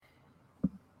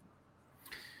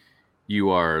You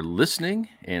are listening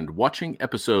and watching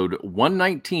episode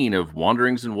 119 of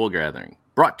Wanderings and Woolgathering,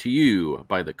 brought to you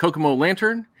by the Kokomo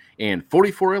Lantern and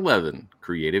 4411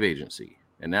 Creative Agency.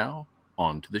 And now,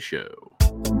 on to the show.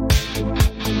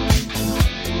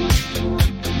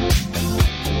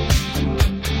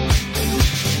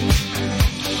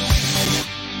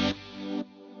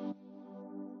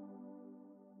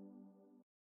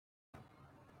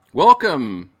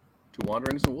 Welcome to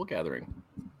Wanderings and Woolgathering.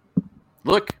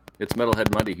 Look, it's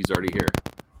Metalhead Monday. He's already here.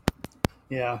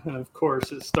 Yeah, and of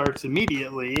course it starts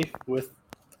immediately with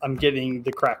I'm getting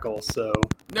the crackle. So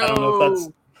No.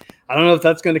 I don't know if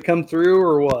that's going to come through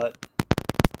or what.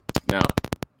 No,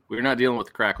 we're not dealing with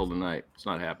the crackle tonight. It's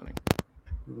not happening.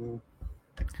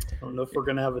 I don't know if we're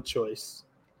going to have a choice.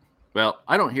 Well,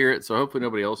 I don't hear it, so hopefully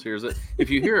nobody else hears it.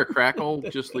 If you hear a crackle,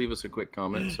 just leave us a quick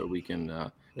comment so we can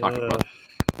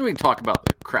talk about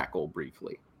the crackle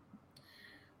briefly.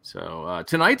 So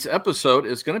tonight's episode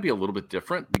is going to be a little bit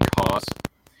different because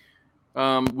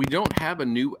we don't have a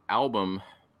new album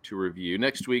to review.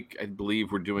 Next week, I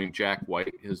believe we're doing Jack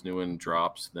White. His new one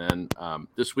drops then.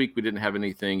 This week, we didn't have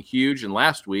anything huge. And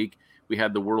last week, we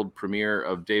had the world premiere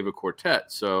of Deva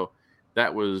Quartet. So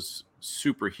that was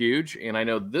super huge. And I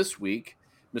know this week,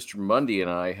 Mr. Mundy and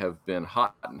I have been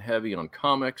hot and heavy on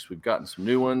comics. We've gotten some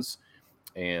new ones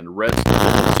and read some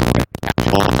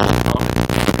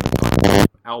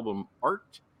album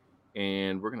art,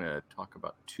 and we're going to talk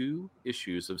about 2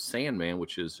 issues of Sandman,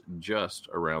 which is just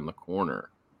around the corner.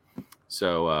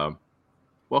 So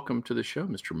welcome to the show,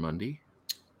 Mr. Mundy.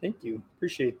 Thank you.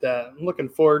 Appreciate that. I'm looking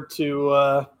forward to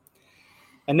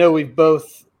I know we've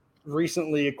both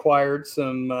recently acquired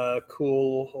some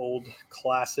cool old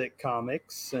classic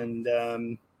comics, and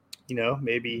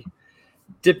maybe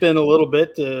dip in a little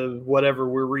bit to whatever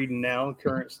we're reading now,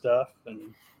 current stuff.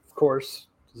 And of course,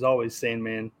 as always,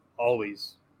 Sandman.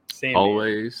 Always Sandman.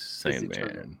 Always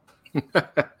Sandman.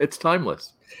 It's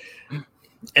timeless.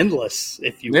 Endless,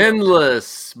 if you will.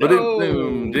 Endless. But did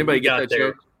anybody get that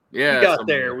joke? Yeah.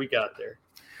 We got there.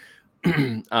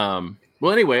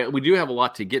 Well, anyway, we do have a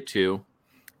lot to get to.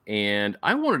 And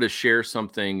I wanted to share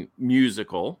something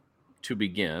musical to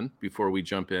begin before we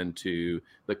jump into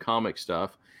the comic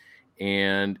stuff.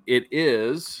 And it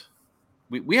is...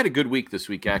 We had a good week this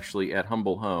week, actually, at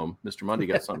Humble Home. Mr. Mundy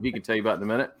got something he can tell you about in a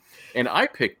minute. And I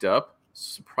picked up,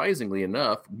 surprisingly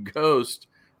enough, Ghost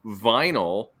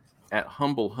vinyl at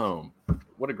Humble Home.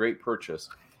 What a great purchase.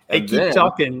 Hey, keep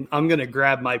talking. I'm going to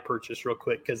grab my purchase real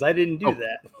quick because I didn't do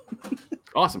that.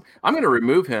 Awesome. I'm going to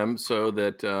remove him so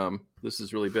that this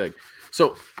is really big.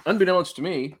 So, unbeknownst to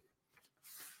me,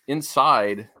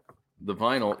 inside the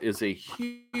vinyl is a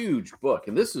huge book.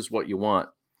 And this is what you want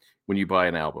when you buy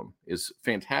an album, is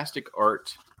fantastic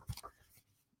art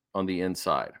on the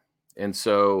inside. And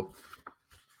so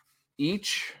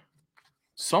each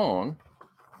song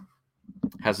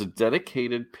has a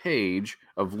dedicated page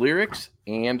of lyrics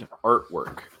and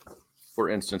artwork, for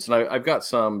instance. And I've got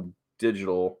some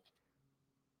digital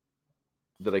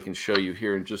that I can show you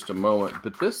here in just a moment,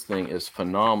 but this thing is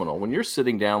phenomenal. When you're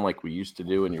sitting down like we used to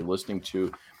do and you're listening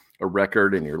to a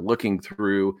record and you're looking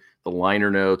through the liner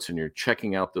notes and you're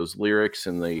checking out those lyrics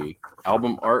and the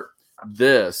album art,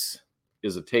 this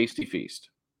is a tasty feast.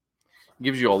 It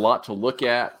gives you a lot to look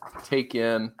at, take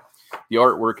in. The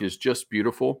artwork is just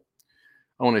beautiful.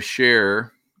 I want to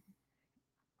share.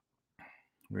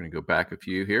 We're going to go back a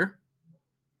few here.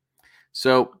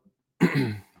 So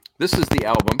this is the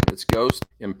album. It's Ghost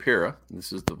Impera.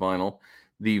 This is the vinyl.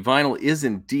 The vinyl is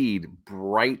indeed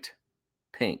bright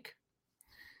pink.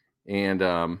 And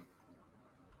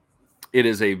it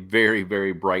is a very,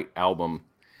 very bright album.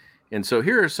 And so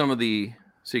here are some of the,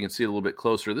 so you can see it a little bit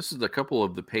closer. This is a couple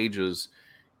of the pages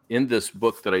in this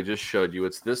book that I just showed you.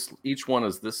 It's this, each one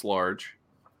is this large.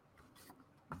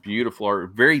 Beautiful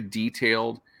art, very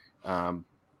detailed.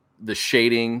 The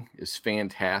shading is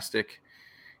fantastic.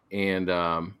 And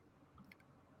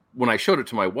when I showed it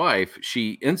to my wife,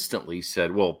 she instantly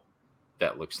said, well,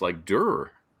 that looks like Dürer.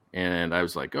 And I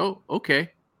was like, oh,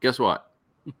 okay. Guess what?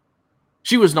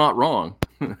 She was not wrong.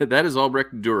 That is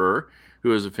Albrecht Dürer,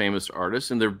 who is a famous artist,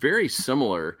 and they're very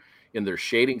similar in their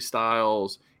shading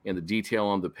styles and the detail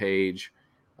on the page.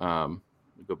 We'll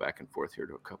go back and forth here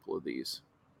to a couple of these.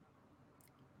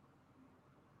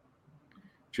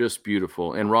 Just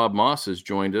beautiful. And Rob Moss has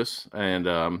joined us,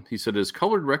 and he said his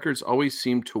colored records always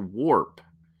seem to warp.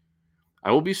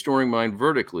 I will be storing mine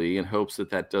vertically in hopes that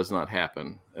that does not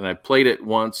happen. And I played it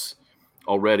once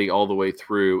already all the way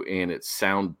through, and it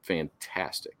sounded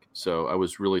fantastic. So I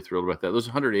was really thrilled about that. Those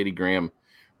 180 gram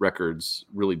records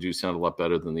really do sound a lot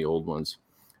better than the old ones.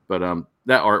 But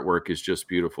that artwork is just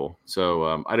beautiful.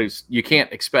 So you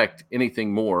can't expect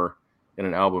anything more in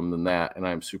an album than that, and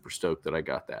I'm super stoked that I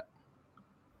got that.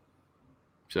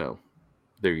 So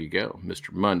there you go,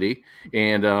 Mr. Mundy.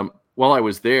 And while I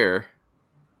was there,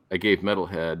 I gave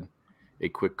Metalhead a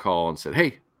quick call and said,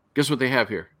 "Hey, guess what they have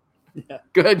here? Yeah.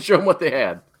 Go ahead and show them what they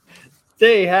had."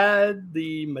 They had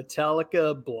the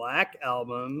Metallica Black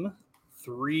Album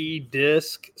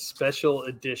 3-disc special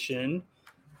edition,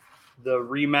 the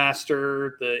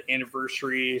remaster, the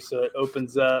anniversary. So it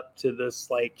opens up to this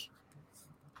like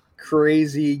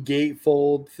crazy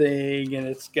gatefold thing, and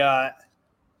it's got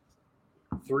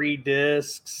 3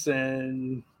 discs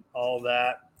and all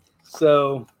that.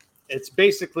 So it's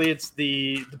basically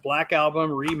the Black Album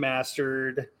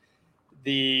remastered,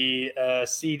 the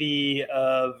CD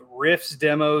of riffs,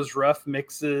 demos, rough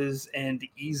mixes, and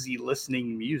easy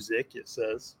listening music, it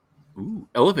says. Ooh,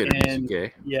 elevator music, eh?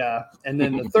 Yeah. And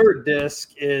then the 3rd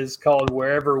disc is called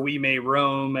Wherever We May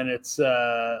Roam, and it's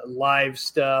live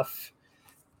stuff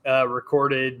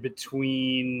recorded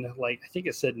between, like, I think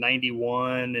it said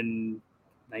 91 and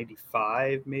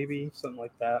 95, maybe, something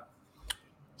like that.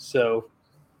 So,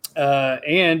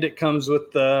 and it comes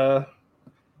with the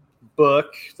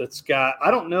book that's got, I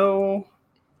don't know,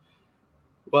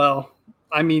 well,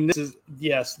 I mean,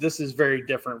 this is very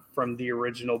different from the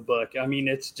original book. I mean,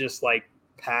 it's just like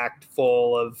packed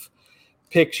full of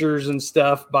pictures and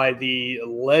stuff by the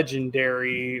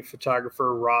legendary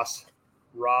photographer Ross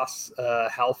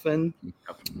Halfin,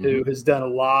 who has done a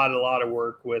lot of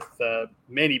work with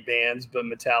many bands, but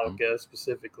Metallica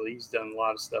specifically. He's done a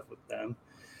lot of stuff with them.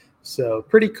 So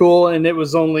pretty cool. And it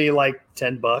was only like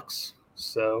 $10.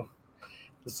 So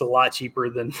it's a lot cheaper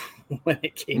than when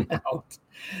it came out.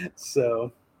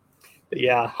 So, but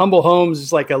yeah, Humble Homes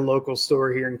is like a local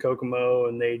store here in Kokomo,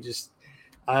 and they just,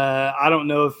 I don't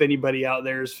know if anybody out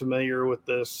there is familiar with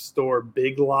the store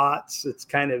Big Lots. It's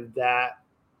kind of that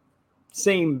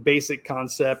same basic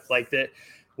concept, like that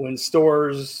when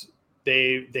stores,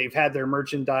 they've had their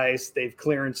merchandise, they've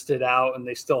clearanced it out, and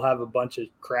they still have a bunch of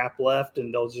crap left,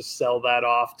 and they'll just sell that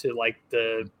off to like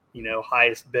the,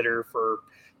 highest bidder for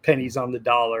pennies on the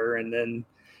dollar. And then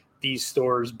these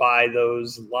stores buy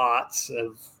those lots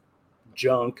of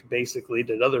junk basically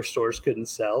that other stores couldn't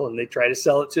sell, and they try to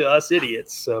sell it to us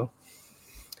idiots. So,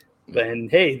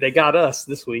 and hey, they got us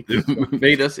this week.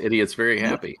 Made us idiots very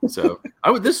happy. So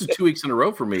this is 2 weeks in a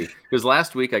row for me, because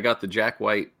last week I got the Jack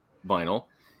White vinyl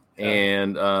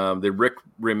and the Rick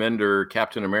Remender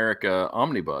Captain America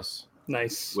omnibus.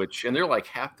 Nice. And they're like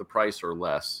half the price or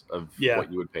less of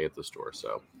what you would pay at the store.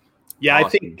 So yeah, awesome. I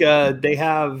think they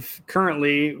have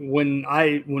currently, when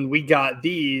we got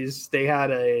these, they had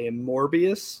a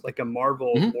Morbius, like a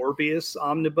Marvel Morbius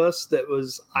omnibus that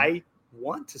was, I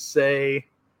want to say,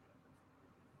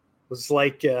 was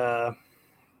like, was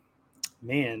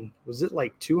it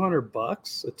like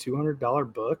 $200, a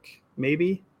 $200 book,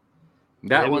 maybe?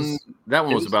 That one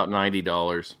was about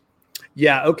 $90.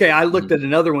 Yeah. Okay. I looked at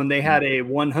another one. They had a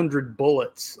 100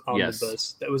 Bullets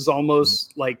omnibus that was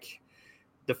almost like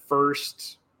the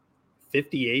first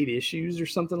 58 issues or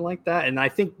something like that. And I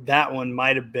think that one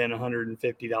might have been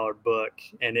 $150 book,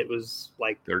 and it was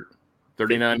like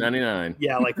 $39.99.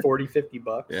 Yeah, like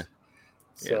 $40-$50. Yeah.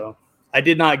 So I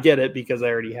did not get it because I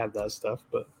already have that stuff,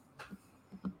 but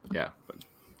yeah, but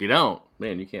if you don't,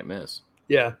 man, you can't miss.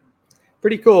 Yeah.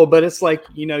 Pretty cool. But it's like,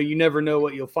 you never know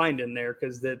what you'll find in there,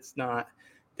 because they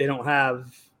don't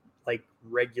have like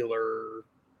regular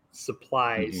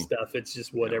supply stuff. It's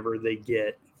just whatever they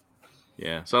get.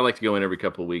 Yeah. So I like to go in every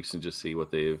couple of weeks and just see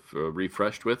what they've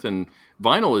refreshed with. And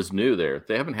vinyl is new there.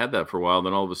 They haven't had that for a while.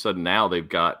 Then all of a sudden now they've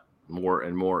got more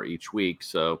and more each week.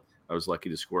 So I was lucky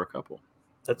to score a couple.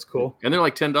 That's cool. And they're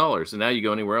like $10. And now you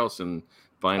go anywhere else and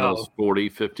vinyl's 40,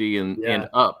 50 and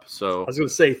up. So I was going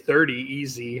to say 30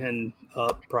 easy and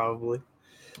up probably.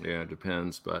 Yeah, it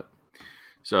depends. But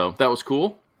so that was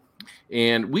cool.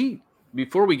 And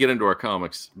before we get into our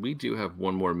comics, we do have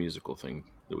one more musical thing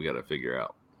that we got to figure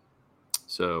out.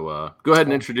 So go ahead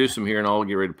and introduce them here, and I'll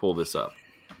get ready to pull this up.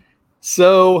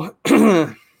 So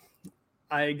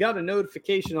I got a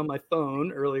notification on my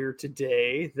phone earlier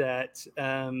today that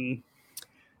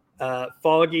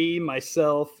Foggy,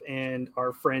 myself, and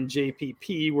our friend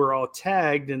JPP were all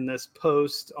tagged in this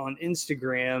post on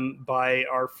Instagram by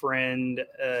our friend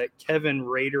Kevin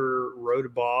Rader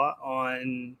Rodabaugh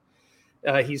on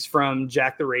he's from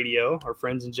Jack the Radio, our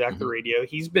friends in Jack the Radio.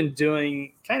 He's been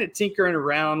doing kind of tinkering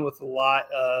around with a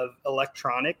lot of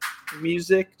electronic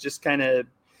music, just kind of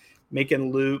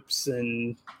making loops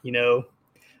and,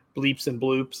 bleeps and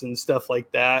bloops and stuff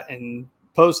like that, and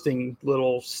posting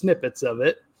little snippets of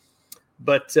it.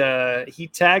 but he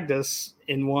tagged us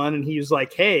in one, and he was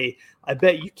like, "Hey, I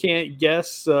bet you can't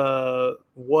guess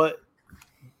what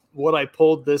I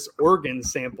pulled this organ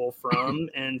sample from."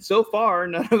 And so far,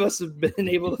 none of us have been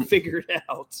able to figure it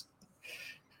out.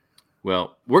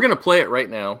 Well, we're going to play it right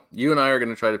now. You and I are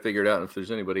going to try to figure it out. And if there's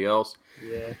anybody else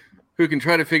who can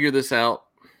try to figure this out,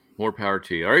 more power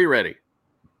to you. Are you ready?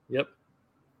 Yep.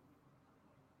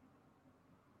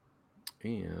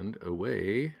 And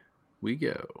away we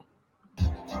go.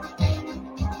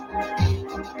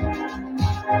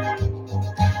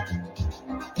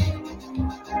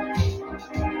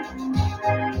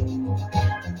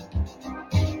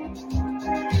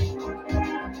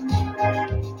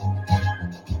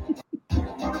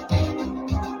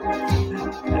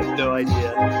 I have no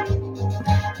idea.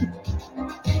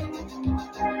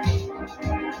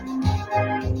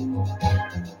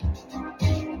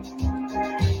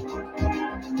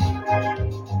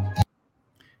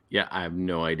 Yeah, I have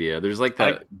no idea. There's like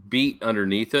that beat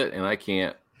underneath it, and I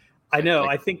can't. I know.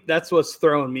 I think that's what's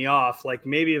throwing me off. Like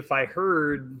maybe if I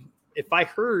heard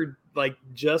like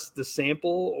just the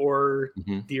sample or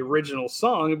the original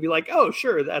song, it'd be like, oh,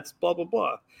 sure, that's blah blah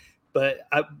blah. But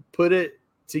I put it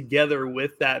together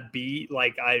with that beat,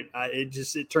 like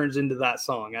it turns into that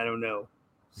song. I don't know.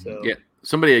 So yeah,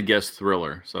 somebody had guessed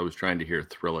Thriller, so I was trying to hear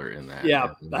Thriller in that.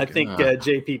 Yeah, I think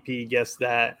JPP guessed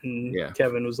that, and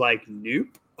Kevin was like, nope.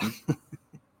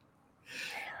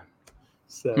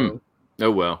 So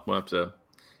oh well, we'll have to.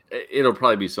 It'll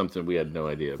probably be something we had no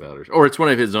idea about, or it's one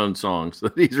of his own songs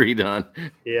that he's redone.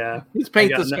 Yeah, he's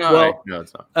Paint the Sky. Well, no,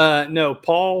 it's not. No,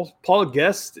 Paul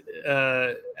guessed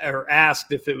or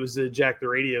asked if it was a Jack the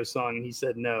Radio song, and he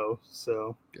said no.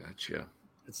 So gotcha.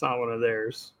 It's not one of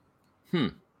theirs.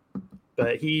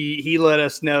 But he let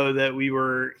us know that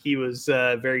he was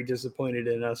very disappointed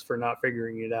in us for not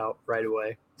figuring it out right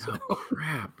away. So. Oh,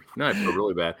 crap. No, I feel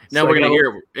really bad. Now we're going to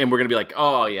hear it, and we're going to be like,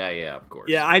 oh, yeah, of course.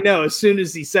 Yeah, I know. As soon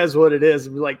as he says what it is,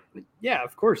 we're like, yeah,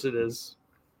 of course it is.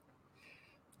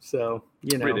 So,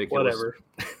 ridiculous. Whatever.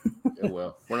 Yeah,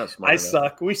 well, we're not smart enough.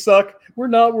 Suck. We suck. We're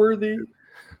not worthy.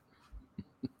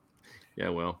 Yeah,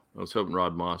 well, I was hoping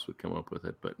Rod Moss would come up with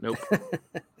it, but nope.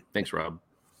 Thanks, Rob.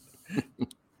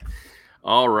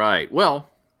 All right.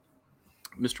 Well,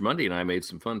 Mr. Mundy and I made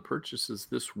some fun purchases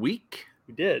this week.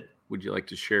 We did. Would you like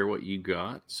to share what you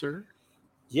got, sir?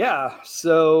 Yeah.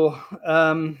 So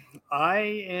I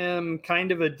am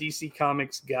kind of a DC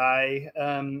Comics guy.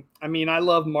 I mean, I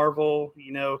love Marvel.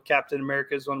 Captain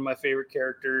America is one of my favorite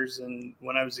characters. And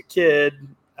when I was a kid,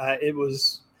 I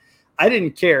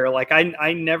didn't care. Like,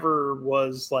 I never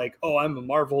was like, oh, I'm a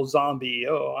Marvel zombie.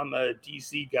 Oh, I'm a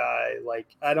DC guy. Like,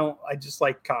 I just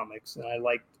like comics, and I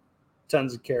like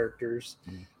tons of characters.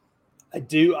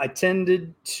 I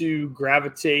tended to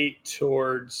gravitate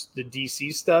towards the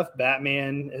DC stuff.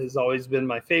 Batman has always been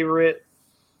my favorite.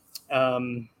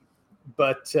 And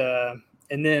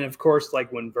then of course,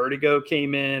 like when Vertigo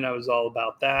came in, I was all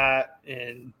about that.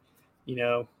 And,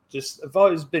 I've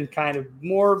always been kind of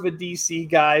more of a DC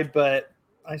guy, but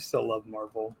I still love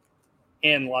Marvel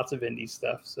and lots of indie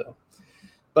stuff. So,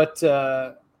 but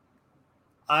the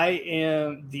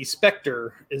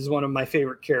Spectre is one of my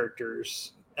favorite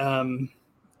characters. His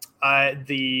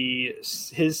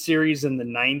series in the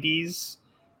 90s,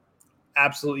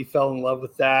 absolutely fell in love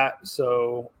with that.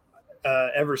 So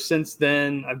ever since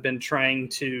then, I've been trying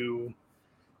to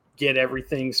get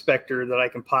everything Spectre that I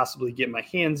can possibly get my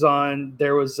hands on.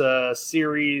 There was a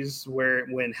series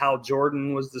when Hal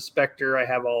Jordan was the Spectre. I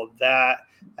have all of that.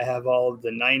 I have all of the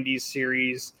 90s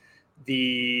series.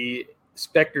 The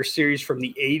Spectre series from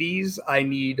the 80s, I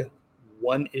need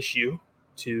one issue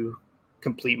to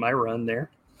complete my run there.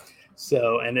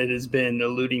 So, and it has been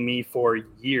eluding me for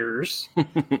years.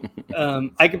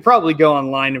 I could probably go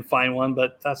online and find one,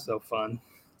 but that's no fun.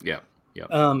 Yeah.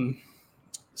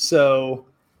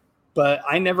 But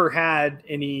I never had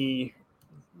any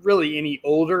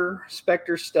older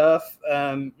Spectre stuff.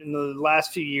 In the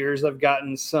last few years, I've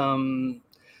gotten some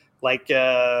like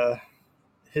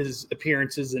his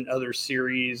appearances in other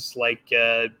series like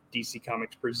DC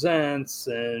Comics Presents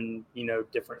and,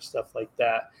 different stuff like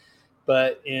that.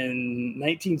 But in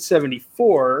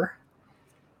 1974,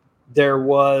 there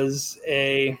was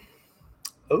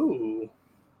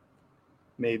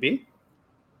maybe.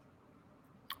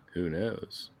 Who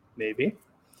knows? Maybe.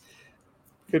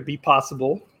 Could be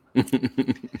possible.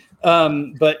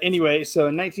 But anyway, so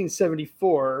in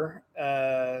 1974,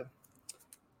 man,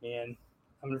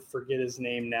 I'm going to forget his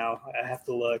name now. I have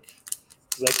to look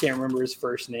because I can't remember his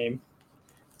first name.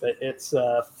 But it's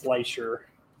Fleischer.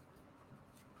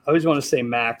 I always want to say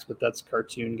Max, but that's a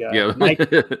cartoon guy. Yeah.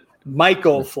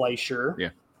 Michael Fleischer. Yeah.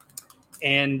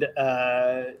 And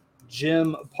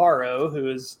Jim Aparo, who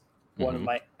is one of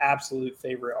my absolute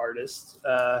favorite artists.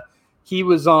 He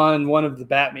was on one of the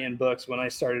Batman books when I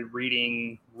started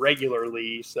reading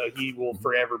regularly, so he will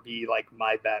forever be like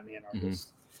my Batman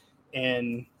artist.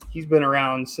 And he's been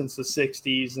around since the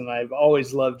 60s, and I've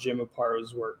always loved Jim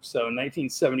Aparo's work. So in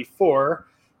 1974,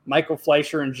 Michael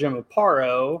Fleischer and Jim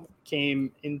Aparo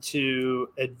came into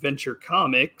Adventure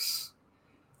Comics,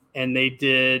 and they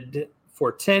did,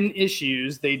 for 10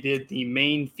 issues, they did the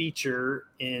main feature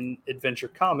in Adventure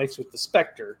Comics with the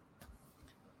Spectre.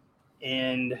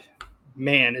 And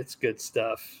man, it's good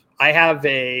stuff. I have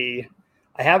a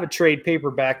trade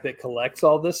paperback that collects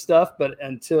all this stuff, but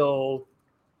until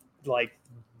like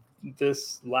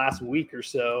this last week or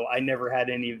so, I never had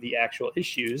any of the actual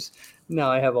issues.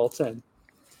 Now I have all 10.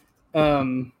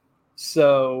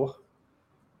 So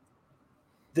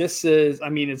this is, I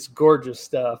mean, it's gorgeous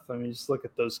stuff. I mean, just look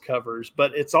at those covers,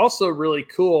 but it's also really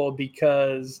cool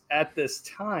because at this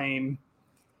time,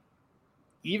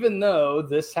 even though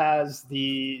this has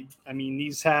the, I mean,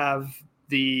 these have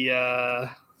the,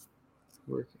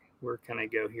 where can I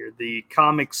go here? The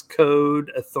Comics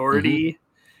Code Authority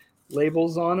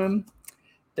labels on them.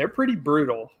 They're pretty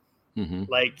brutal.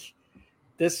 Like,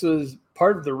 this was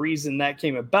part of the reason that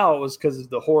came about was because of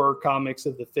the horror comics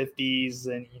of the 50s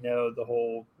and, you know, the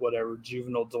whole whatever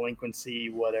juvenile delinquency,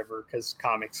 whatever, because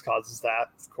comics causes that,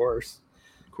 of course.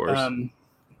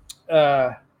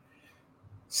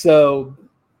 So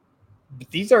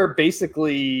these are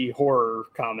basically horror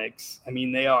comics. I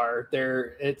mean,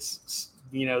 it's,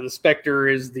 you know, the Spectre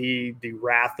is the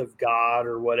wrath of God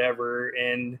or whatever.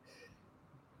 And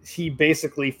he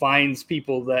basically finds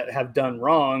people that have done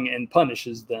wrong and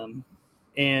punishes them.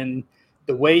 And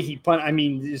the way he I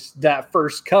mean, just that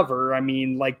first cover, I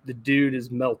mean, like the dude is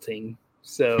melting.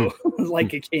 So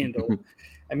like a candle.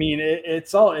 I mean,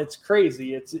 it's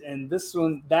crazy. And this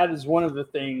one, that is one of the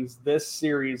things this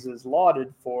series is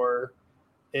lauded for,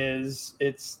 is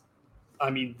I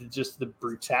mean, just the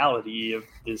brutality of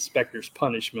the Spectre's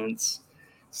punishments.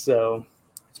 So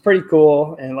it's pretty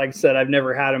cool. And like I said, I've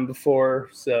never had them before.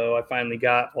 So I finally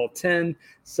got all 10.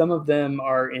 Some of them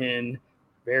are in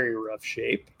very rough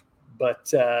shape, but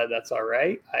that's all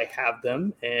right. I have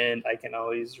them and I can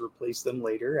always replace them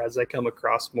later as I come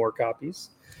across more copies.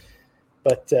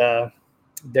 But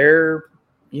they're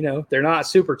not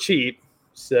super cheap.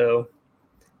 So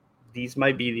these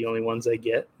might be the only ones I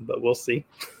get, but we'll see.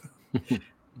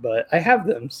 But I have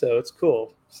them, so it's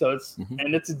cool. So it's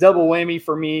and it's a double whammy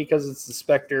for me because it's the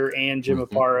Spectre and Jim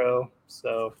Aparo.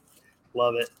 So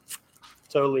love it.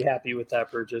 Totally happy with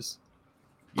that purchase.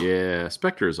 Yeah,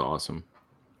 Spectre is awesome.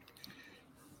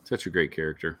 Such a great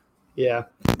character. Yeah,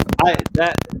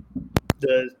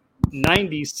 the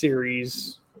 90s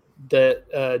series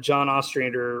that John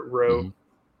Ostrander wrote.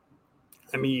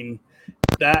 I mean,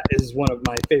 that is one of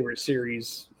my favorite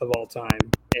series of all time,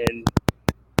 and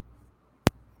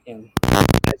I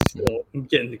still am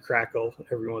getting the crackle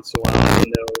every once in a while. I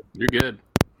know you're good.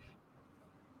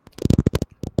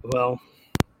 Well,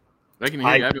 I can hear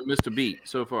you. I haven't missed a beat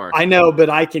so far. I know, but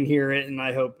I can hear it, and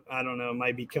I hope, I don't know, it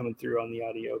might be coming through on the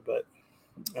audio, but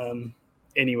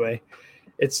anyway,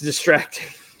 it's distracting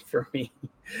for me.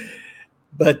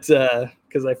 But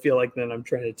because I feel like then I'm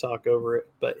trying to talk over it.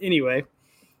 But anyway,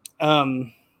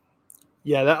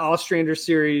 yeah, that Ostrander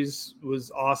series was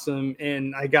awesome,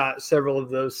 and I got several of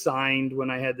those signed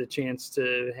when I had the chance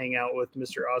to hang out with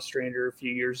Mr. Ostrander a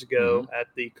few years ago at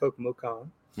the Kokomo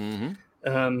Con.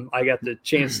 I got the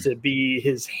chance to be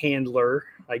his handler,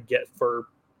 I get for,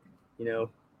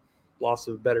 loss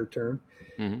of a better term.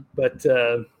 But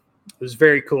it was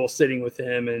very cool sitting with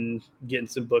him and getting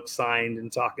some books signed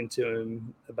and talking to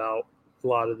him about a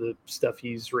lot of the stuff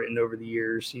he's written over the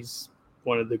years. He's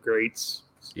one of the greats.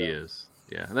 So. He is.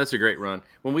 Yeah, and that's a great run.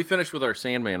 When we finish with our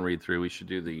Sandman read-through, we should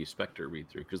do the Spectre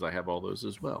read-through because I have all those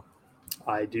as well.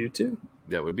 I do too.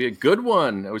 That would be a good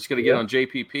one. I was going to get on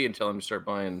JPP and tell him to start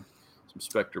buying some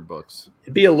Spectre books.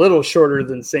 It'd be a little shorter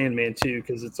than Sandman too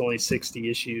because it's only 60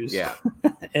 issues. Yeah.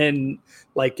 And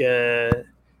like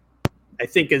I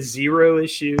think a 0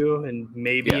 issue and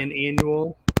maybe an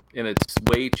annual. And it's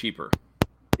way cheaper.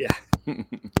 Yeah.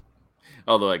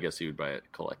 Although I guess he would buy it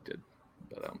collected.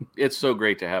 But it's so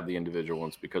great to have the individual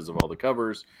ones because of all the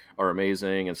covers are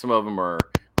amazing. And some of them are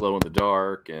glow in the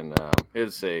dark. And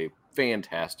it's a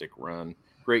fantastic run.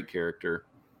 Great character.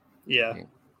 Yeah.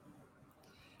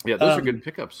 Yeah, those are good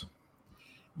pickups.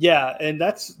 Yeah, and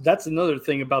that's another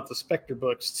thing about the Spectre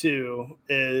books too,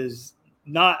 is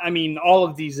all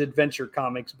of these adventure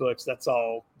comics books, that's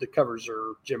all the covers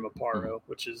are Jim Aparo,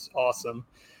 which is awesome.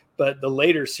 But the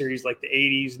later series, like the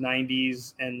 80s,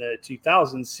 90s, and the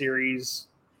 2000s series,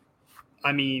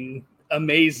 I mean,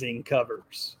 amazing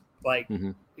covers. Like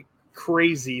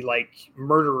crazy, like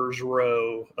murderer's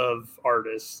row of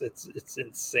artists. It's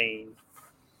insane.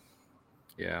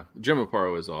 Yeah, Jim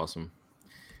Aparo is awesome.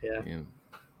 Yeah. And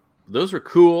those were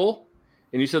cool.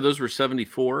 And you said those were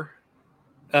 74?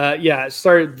 Yeah, it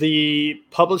started the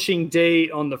publishing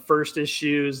date on the first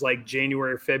issue is like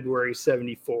January, February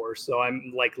 74. So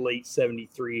I'm like late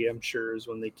 73, I'm sure, is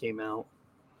when they came out.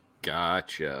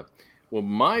 Gotcha. Well,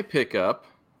 my pickup,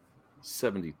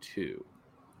 72.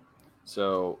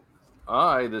 So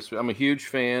I'm a huge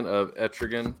fan of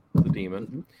Etrigan the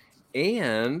Demon.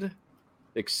 And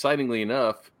excitingly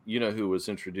enough, you know who was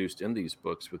introduced in these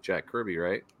books with Jack Kirby,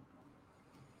 right?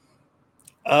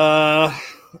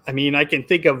 I mean, I can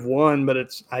think of one,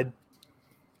 but I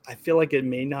feel like it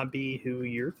may not be who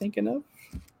you're thinking of.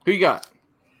 Who you got?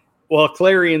 Well,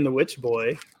 Clarion the Witch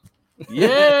Boy.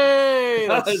 Yay!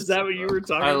 Is that what you were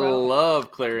talking about? I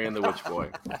love Clarion the Witch Boy.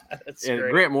 That's and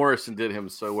great. Grant Morrison did him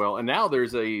so well. And now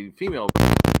there's a female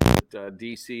that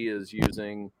DC is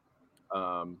using.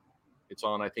 It's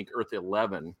on, I think, Earth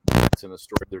 11. It's in a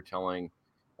story they're telling.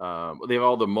 They have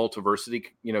all the Multiversity,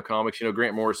 comics.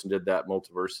 Grant Morrison did that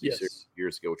Multiversity series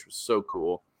years ago, which was so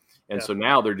cool. And so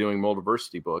now they're doing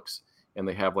Multiversity books, and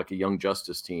they have like a Young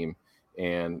Justice team.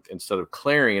 And instead of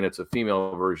Clarion, it's a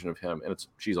female version of him, and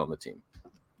she's on the team.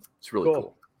 It's really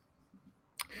cool.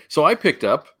 So I picked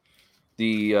up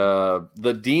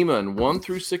the Demon 1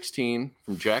 through 16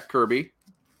 from Jack Kirby,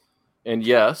 and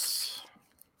yes,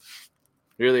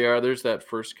 here they are. There's that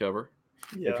first cover.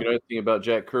 Yeah. If you know anything about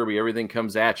Jack Kirby, everything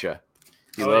comes at you.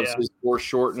 He loves his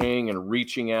foreshortening and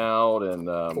reaching out and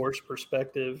force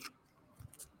perspective.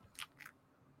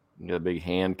 You got a big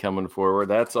hand coming forward.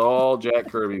 That's all Jack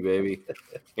Kirby, baby.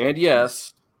 And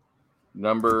yes,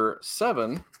 number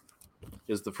 7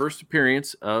 is the first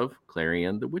appearance of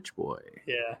Clarion the Witch Boy.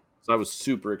 Yeah. So I was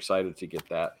super excited to get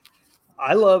that.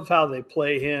 I love how they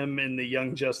play him in the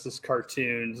Young Justice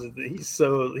cartoons.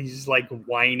 He's like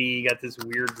whiny, got this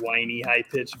weird whiny high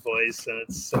pitched voice, and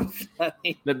it's so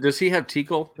funny. Does he have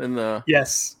Tickle in the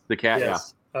the cat?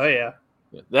 Yes. Yeah. Oh yeah.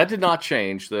 That did not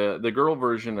change. The girl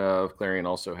version of Clarion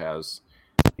also has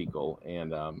Tickle,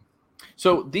 and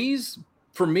so these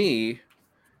for me,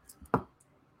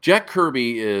 Jack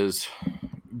Kirby is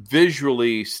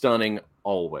visually stunning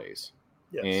always.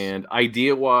 Yes. And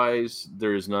idea-wise,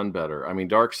 there is none better. I mean,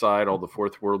 Darkseid, all the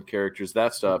Fourth World characters,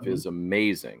 that stuff is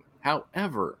amazing.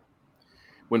 However,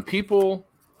 when people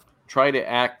try to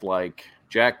act like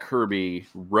Jack Kirby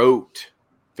wrote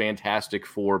Fantastic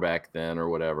Four back then or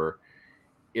whatever,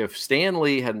 if Stan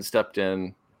Lee hadn't stepped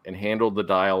in and handled the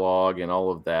dialogue and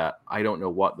all of that, I don't know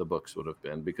what the books would have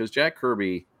been, because Jack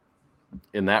Kirby,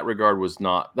 in that regard,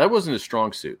 that wasn't his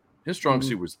strong suit. His strong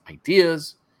suit was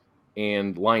ideas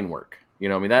and line work.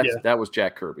 That was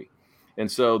Jack Kirby.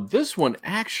 And so this one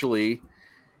actually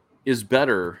is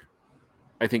better,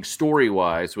 I think,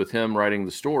 story-wise, with him writing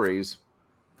the stories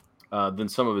than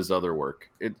some of his other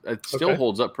work. It still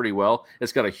holds up pretty well.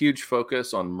 It's got a huge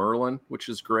focus on Merlin, which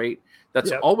is great.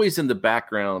 That's always in the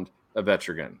background of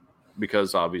Etrigan,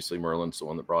 because obviously Merlin's the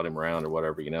one that brought him around or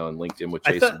whatever, and linked him with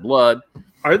Jason Blood.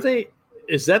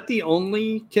 Is that the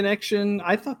only connection?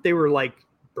 I thought they were like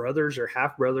brothers or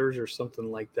half brothers or something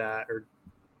like that, or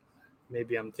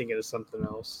maybe I'm thinking of something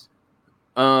else.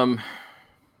 That's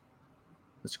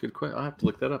a good question. I'll have to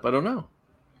look that up. I don't know.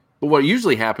 But what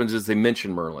usually happens is they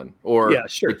mention Merlin or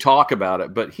they talk about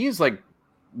it, but he's like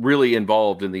really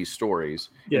involved in these stories.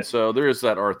 Yeah. And so there is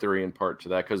that Arthurian part to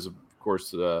that, because of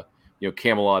course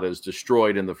Camelot is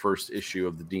destroyed in the first issue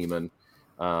of the Demon,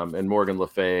 and Morgan Le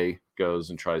Fay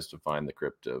goes and tries to find the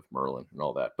crypt of Merlin and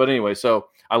all that. But anyway, so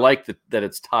I like that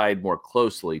it's tied more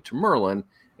closely to Merlin,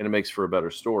 and it makes for a better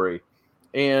story.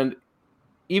 And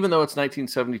even though it's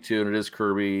 1972 and it is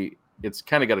Kirby, it's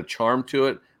kind of got a charm to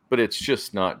it, but it's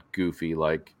just not goofy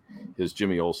like his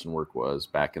Jimmy Olsen work was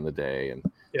back in the day, and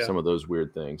some of those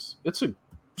weird things.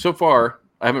 So far,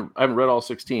 I haven't read all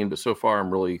 16, but so far I'm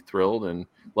really thrilled and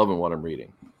loving what I'm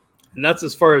reading. And that's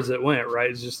as far as it went, right?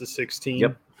 It's just a 16.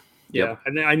 Yep. Yeah,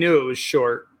 and I knew it was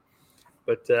short,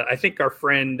 but I think our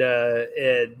friend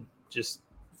Ed just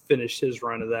finished his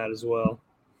run of that as well.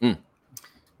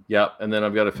 Yeah, and then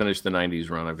I've got to finish the 90s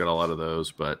run. I've got a lot of those,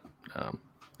 but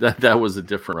that was a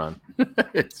different run.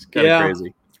 It's kind of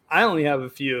crazy. I only have a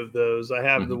few of those. I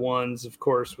have the ones, of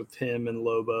course, with him and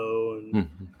Lobo, and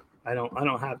I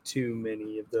don't have too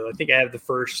many of those. I think I have the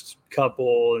first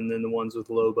couple, and then the ones with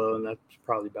Lobo, and that's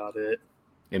probably about it.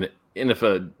 And if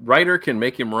a writer can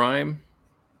make him rhyme,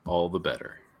 all the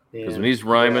better. Because when he's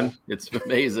rhyming, it's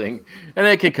amazing. And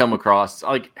it can come across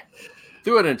like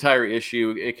through an entire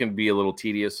issue, it can be a little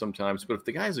tedious sometimes. But if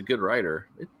the guy's a good writer,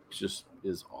 it just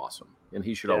is awesome. And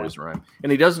he should always rhyme.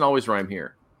 And he doesn't always rhyme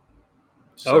here.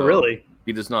 So really?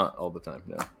 He does not all the time.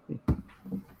 No.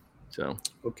 So,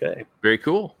 okay. Very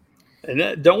cool.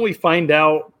 And don't we find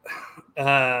out,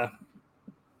 I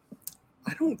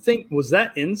don't think, was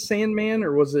that in Sandman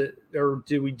or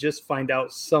did we just find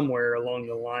out somewhere along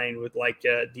the line with like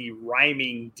the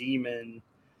rhyming demon?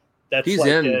 That's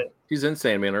he's in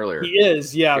Sandman earlier. He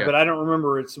is, yeah, but I don't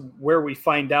remember. It's where we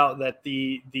find out that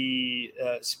the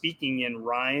speaking in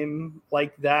rhyme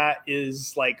like that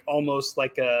is like almost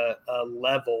like a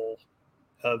level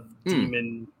of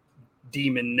demonness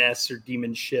or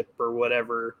demonship or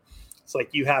whatever. It's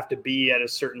like you have to be at a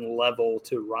certain level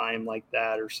to rhyme like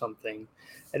that or something.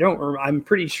 I don't remember. I'm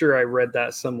pretty sure I read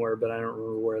that somewhere, but I don't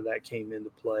remember where that came into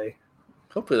play.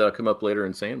 Hopefully that'll come up later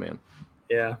in Sandman.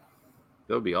 Yeah.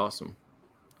 That would be awesome.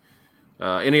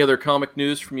 Any other comic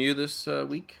news from you this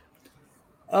week?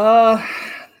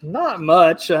 Not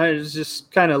much. I was just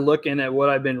kind of looking at what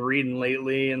I've been reading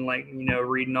lately and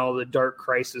reading all the Dark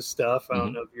Crisis stuff. I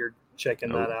don't know if you're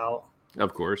checking that out.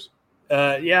 Of course.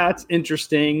 Yeah, it's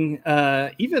interesting.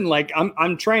 Even like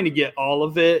I'm trying to get all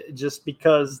of it just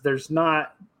because there's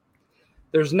not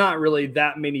really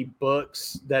that many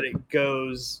books that it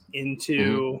goes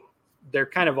into. They're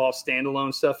kind of all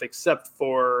standalone stuff except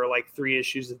for like 3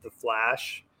 issues of The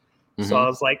Flash. So I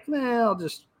was like, I'll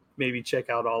just maybe check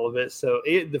out all of it. So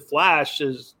The Flash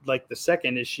is like the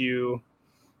 2nd issue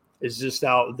is just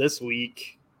out this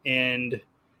week and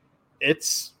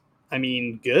it's,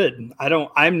 good.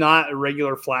 I'm not a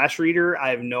regular Flash reader. I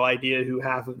have no idea who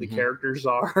half of the characters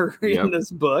are in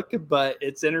this book, but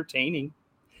it's entertaining.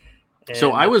 And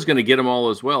so I was going to get them all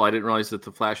as well. I didn't realize that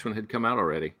the Flash one had come out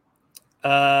already.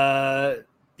 The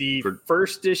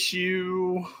first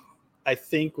issue, I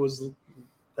think, was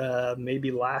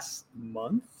maybe last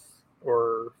month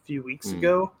or a few weeks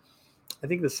ago. I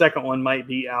think the second one might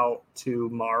be out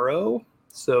tomorrow.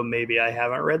 So maybe I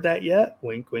haven't read that yet.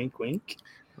 Wink, wink, wink.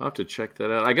 I'll have to check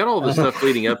that out. I got all the stuff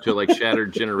leading up to like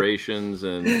Shattered Generations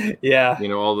and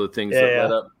all the things that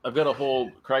led up. I've got a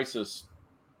whole Crisis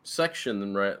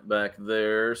section right back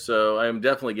there, so I'm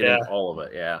definitely getting all of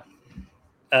it. Yeah.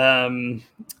 Let's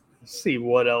see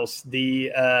what else.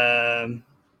 The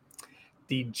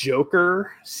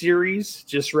Joker series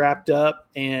just wrapped up,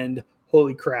 and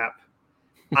holy crap,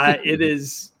 it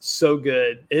is so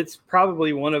good. It's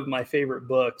probably one of my favorite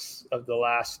books of the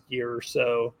last year or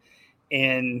so.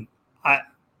 And I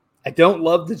don't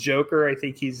love the Joker. I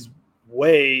think he's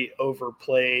way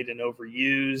overplayed and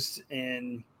overused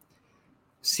and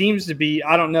seems to be,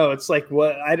 I don't know. It's like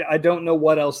I don't know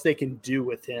what else they can do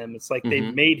with him. It's like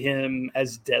they've made him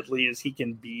as deadly as he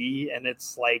can be. And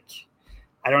it's like,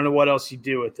 I don't know what else you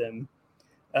do with him.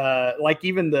 Like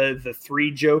even the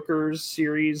 3 Jokers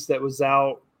series that was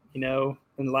out, and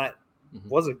that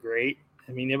wasn't great.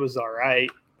 It was all right,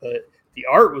 but the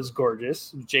art was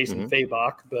gorgeous, Jason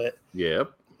Fabok, but I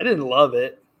didn't love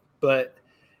it. But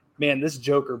man, this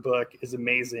Joker book is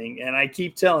amazing. And I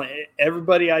keep telling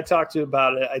everybody I talk to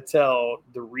about it, I tell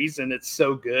the reason it's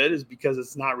so good is because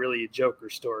it's not really a Joker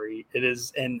story. It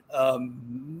is an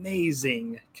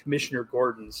amazing Commissioner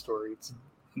Gordon story. It's,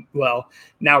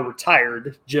 now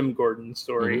retired Jim Gordon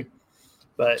story.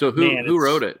 But so who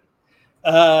wrote it?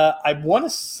 I want to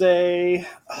say,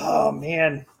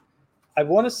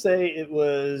 it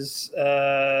was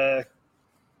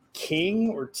King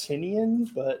or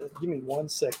Tinian, but give me 1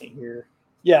 second here.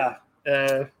 Yeah.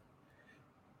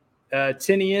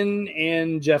 Tinian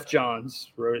and Jeff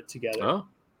Johns wrote it together. Oh.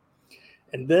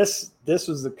 And this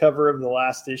was the cover of the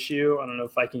last issue. I don't know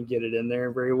if I can get it in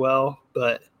there very well,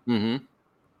 but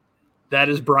that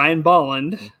is Brian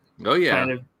Bolland. Oh, yeah.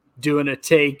 Kind of doing a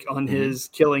take on his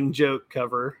Killing Joke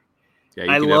cover.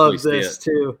 Yeah, I love this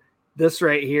too. This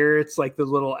right here, it's like the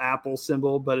little apple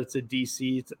symbol, but it's a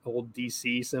DC. It's an old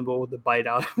DC symbol with the bite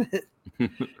out of it.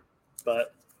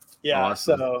 But yeah,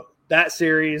 awesome. So that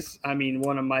series,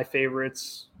 one of my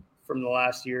favorites from the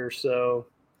last year or so.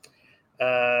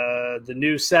 The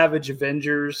new Savage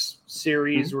Avengers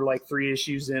series, we're like 3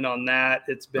 issues in on that.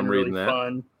 It's been really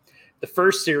fun. The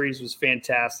first series was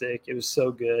fantastic. It was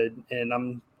so good.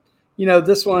 And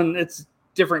this one, it's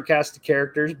different cast of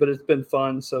characters, but it's been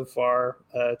fun so far.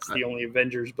 It's the only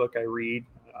Avengers book I read.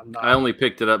 I only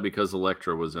picked it up because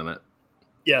Elektra was in it.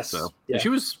 Yes. So she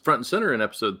was front and center in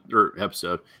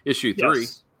issue 3.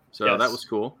 So that was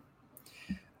cool.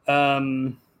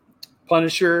 Punisher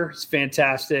is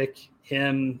fantastic.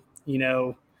 Him,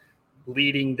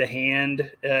 leading the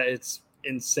Hand. It's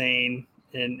insane.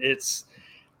 and it's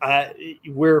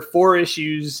we're 4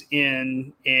 issues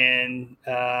in, and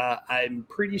I'm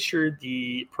pretty sure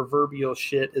the proverbial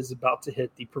shit is about to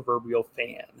hit the proverbial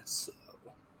fan. So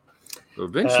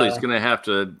eventually, it's going to have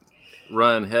to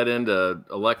run head into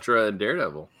Elektra and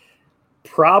Daredevil.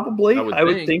 Probably, I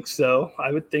would think so.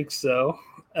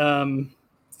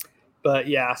 But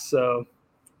yeah, so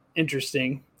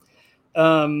interesting.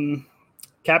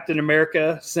 Captain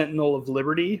America, Sentinel of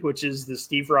Liberty, which is the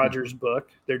Steve Rogers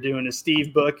book. They're doing a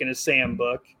Steve book and a Sam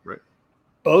book. Right.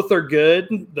 Both are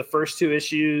good. The first 2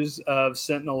 issues of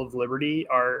Sentinel of Liberty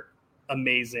are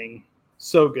amazing.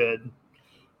 So good.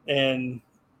 And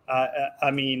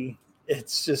I mean,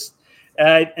 it's just,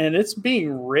 and it's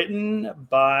being written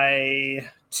by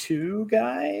 2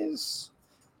 guys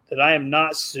that I am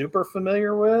not super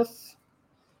familiar with.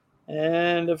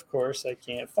 And of course, I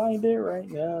can't find it right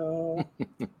now.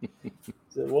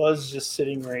 It was just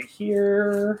sitting right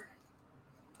here.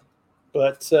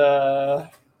 But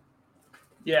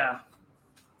yeah.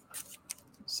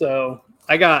 So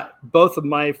I got both of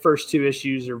my first 2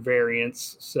 issues are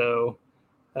variants. So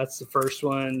that's the first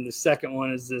one. The second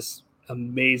one is this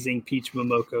amazing Peach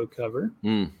Momoko cover.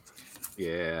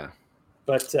 Yeah.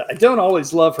 But I don't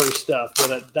always love her stuff,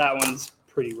 but that one's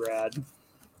pretty rad.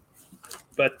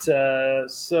 But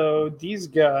so these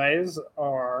guys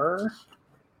are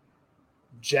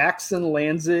Jackson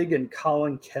Lanzig and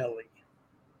Colin Kelly.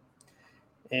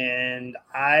 And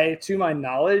to my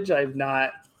knowledge, I've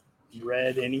not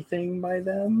read anything by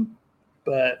them,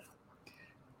 but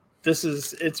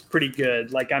it's pretty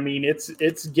good. Like, I mean,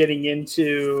 it's getting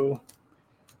into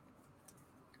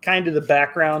kind of the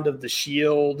background of the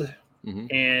Shield,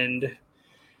 and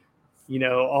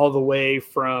all the way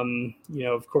from,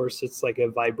 of course, it's like a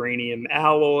vibranium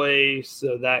alloy.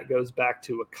 So that goes back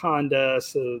to Wakanda.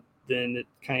 So then it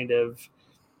kind of,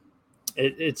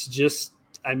 it's just,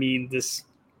 I mean,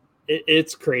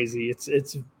 it's crazy.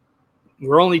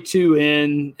 We're only 2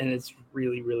 in, and it's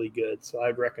really, really good. So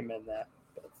I'd recommend that.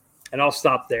 And I'll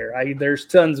stop there. There's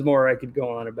tons more I could go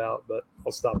on about, but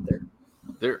I'll stop there.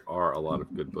 There are a lot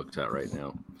of good books out right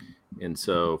now. And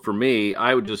so for me,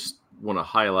 I would just want to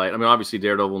highlight, I mean, obviously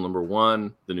Daredevil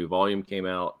 #1, the new volume came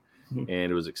out, and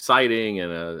it was exciting,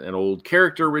 and an old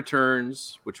character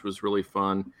returns, which was really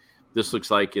fun. This looks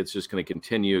like it's just going to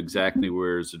continue exactly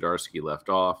where Zdarsky left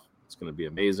off. It's going to be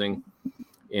amazing.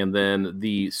 And then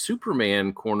the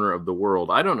Superman corner of the world.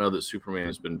 I don't know that Superman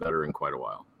has been better in quite a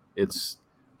while. It's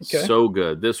so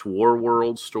good. This War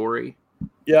World story.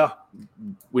 Yeah.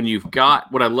 When you've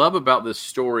got, what I love about this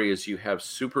story is you have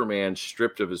Superman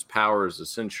stripped of his powers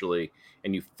essentially,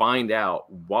 and you find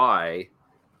out why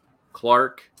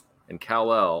Clark and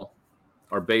Kal-El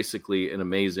are basically an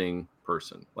amazing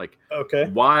person. Like,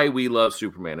 why we love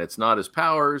Superman. It's not his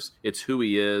powers, it's who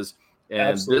he is.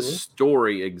 And this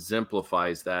story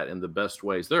exemplifies that in the best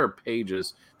ways. There are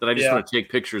pages that I just want to take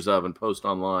pictures of and post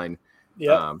online.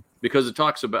 Because it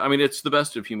talks about, I mean, it's the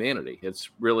best of humanity. It's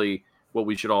really what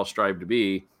we should all strive to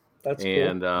be. That's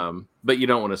cool. But you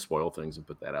don't want to spoil things and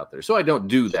put that out there. So I don't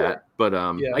do that, but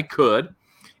I could.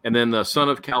 And then the Son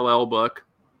of Kal-El book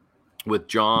with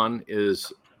John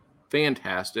is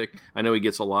fantastic. I know he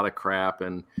gets a lot of crap,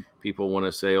 and people want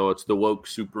to say, oh, it's the woke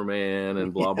Superman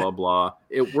and blah, blah, blah.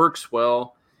 It works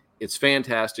well. It's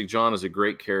fantastic. John is a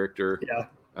great character.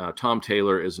 Yeah. Tom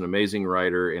Taylor is an amazing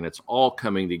writer, and it's all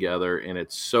coming together, and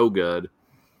it's so good.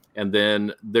 And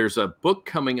then there's a book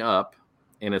coming up,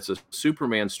 and it's a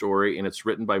Superman story, and it's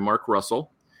written by Mark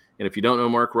Russell. And if you don't know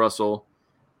Mark Russell,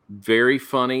 very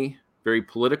funny, very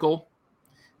political,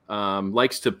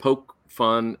 likes to poke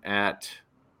fun at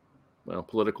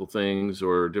political things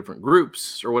or different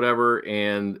groups or whatever.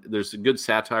 And there's a good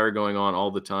satire going on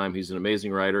all the time. He's an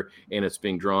amazing writer, and it's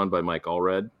being drawn by Mike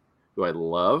Allred, who I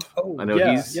love. I know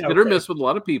he's hit or miss with a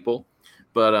lot of people,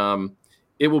 but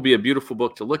it will be a beautiful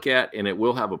book to look at, and it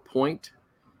will have a point.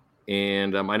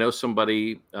 And I know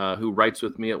somebody who writes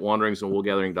with me at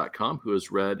wanderingsandwoolgathering.com who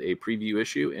has read a preview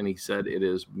issue, and he said it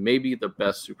is maybe the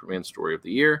best Superman story of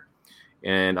the year.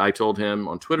 And I told him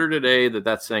on Twitter today that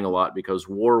that's saying a lot, because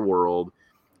War World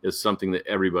is something that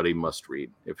everybody must read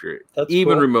if you're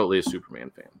even remotely a Superman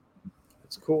fan.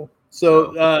 That's cool.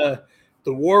 So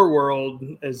the War World,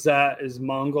 is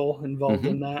Mongol involved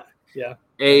in that? Yeah.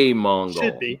 A Mongol.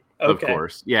 Should be. Of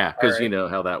course. Yeah, because you know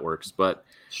how that works. But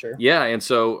sure. Yeah, and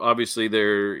so obviously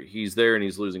he's there and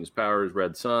he's losing his powers,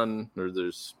 Red Sun.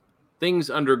 There's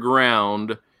things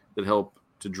underground that help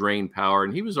to drain power.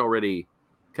 And he was already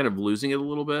kind of losing it a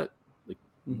little bit, like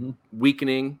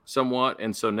weakening somewhat.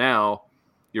 And so now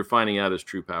you're finding out his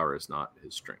true power is not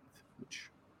his strength, which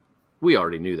we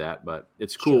already knew that, but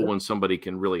it's cool Sure. when somebody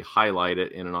can really highlight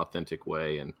it in an authentic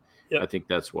way. And Yep. I think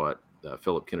that's what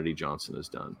Philip Kennedy Johnson has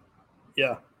done.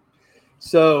 Yeah.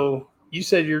 So you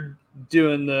said you're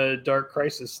doing the Dark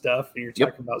Crisis stuff, and you're Yep.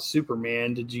 talking about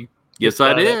Superman. Did you? Yes,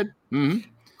 I did. Mm-hmm.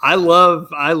 I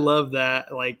love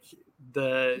that. Like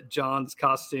the John's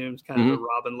costumes, kind of the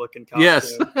Robin looking costume.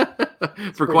 Yes,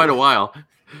 for quite a while.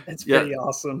 It's pretty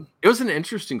awesome. It was an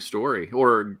interesting story,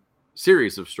 or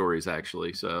series of stories,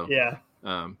 actually. So yeah.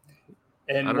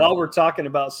 And while we're talking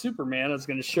about Superman, I was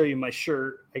going to show you my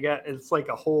shirt. It's like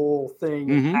a whole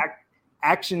thing.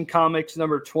 Action Comics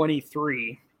number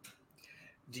 23.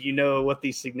 Do you know what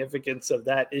the significance of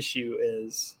that issue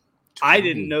is? 20. I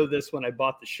didn't know this when I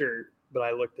bought the shirt, but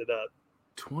I looked it up.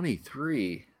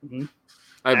 23. Mm-hmm.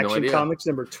 I have Action no idea. Comics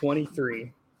number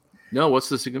 23. No, what's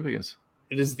the significance?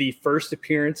 It is the first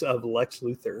appearance of Lex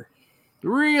Luthor.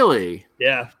 Really?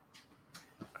 Yeah.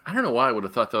 I don't know why I would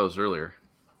have thought that was earlier.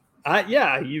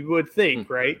 Yeah, you would think,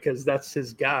 right? Because that's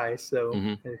his guy,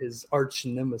 so his arch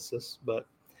nemesis. But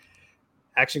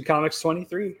Action Comics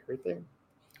 23, right there.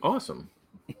 Awesome.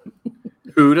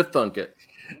 Who'd have thunk it?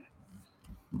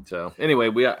 So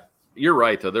anyway, you're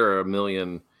right though. There are a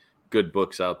million good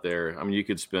books out there. I mean, you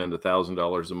could spend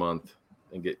 $1,000 a month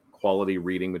and get quality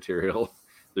reading material.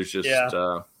 There's just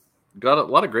got a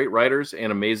lot of great writers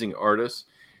and amazing artists.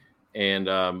 And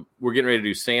we're getting ready to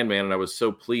do Sandman, and I was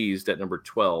so pleased at number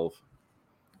 12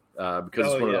 because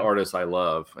it's one of the artists I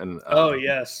love. And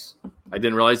yes, I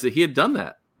didn't realize that he had done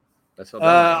that. That's how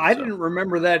I didn't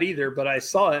remember that either, but I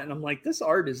saw it and I'm like, this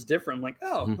art is different. I'm like,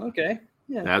 oh, okay,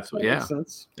 yeah, that makes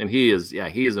sense. And he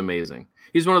is amazing.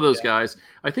 He's one of those guys.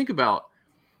 I think about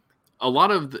a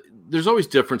lot of there's always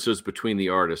differences between the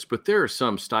artists, but there are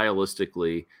some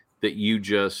stylistically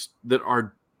that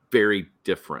are very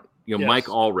different. You know, Mike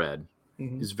Allred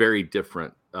is very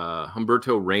different.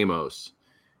 Humberto Ramos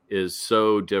is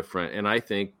so different. And I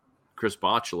think Chris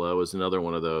Bocciolo is another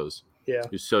one of those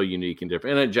who's so unique and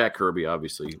different. And then Jack Kirby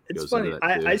obviously goes funny. into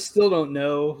that too. I still don't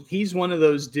know. He's one of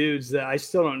those dudes that I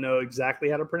still don't know exactly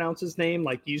how to pronounce his name.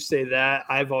 Like you say that,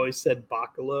 I've always said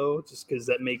Bocciolo just because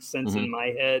that makes sense in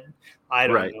my head. I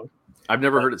don't know. I've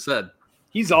never heard it said.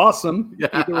 He's awesome.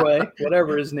 Either way,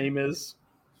 whatever his name is.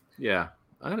 Yeah.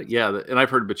 And I've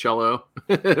heard Bocello.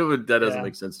 That doesn't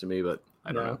make sense to me, but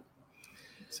I don't know.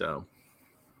 So,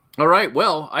 all right.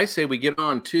 Well, I say we get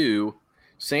on to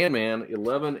Sandman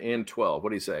 11 and 12. What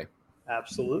do you say?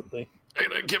 Absolutely. I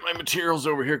gotta get my materials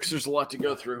over here because there's a lot to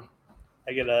go through.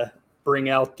 I gotta bring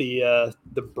out the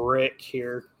brick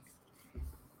here.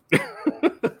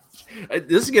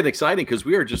 This is getting exciting because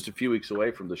we are just a few weeks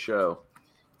away from the show,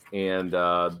 and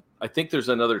I think there's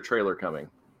another trailer coming.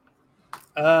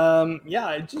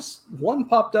 Just one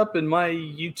popped up in my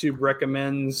YouTube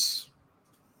recommends.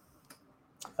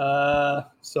 So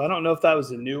I don't know if that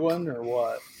was a new one or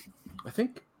what. I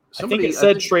think it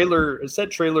said trailer. It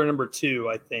said trailer number 2.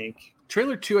 I think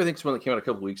trailer 2. I think is one that came out a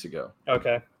couple weeks ago.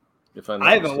 Okay.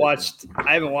 I haven't watched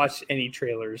any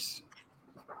trailers.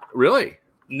 Really?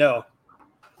 No,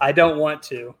 I don't want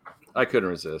to. I couldn't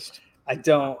resist. I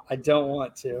don't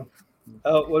want to.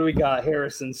 Oh, what do we got?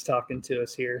 Harrison's talking to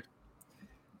us here.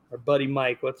 Our buddy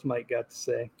Mike. What's Mike got to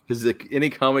say? Has any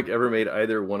comic ever made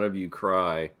either one of you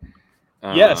cry?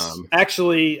 Yes,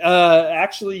 actually,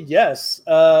 yes.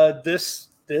 This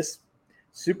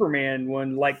Superman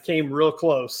one came real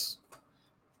close.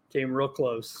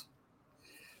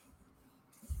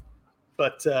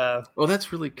 But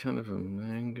that's really kind of a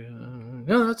manga.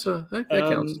 No, that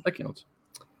counts. That counts.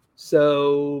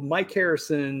 So Mike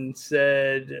Harrison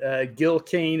said Gil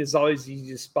Kane is always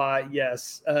easy to spot.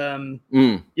 Yes.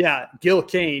 Yeah, Gil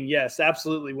Kane. Yes,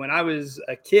 absolutely. When I was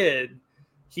a kid,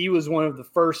 he was one of the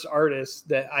first artists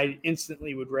that I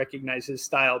instantly would recognize his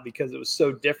style because it was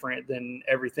so different than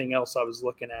everything else I was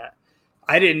looking at.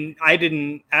 I didn't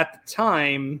at the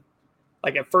time,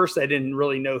 at first I didn't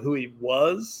really know who he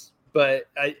was, but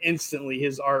instantly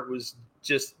his art was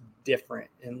just different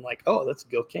and oh, that's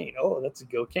Gil Kane. Oh, that's a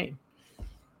Gil Kane.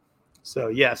 So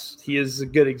yes, he is a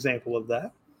good example of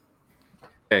that.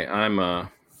 Okay, I'm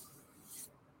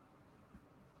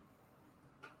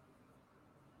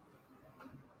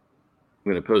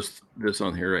going to post this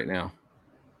on here right now.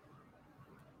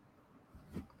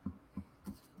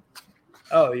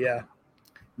 Oh yeah.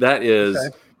 That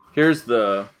is here's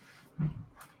the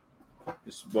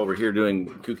just while we're here doing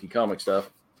kooky comic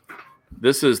stuff.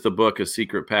 This is the book A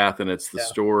Secret Path, and it's the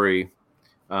story,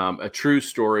 a true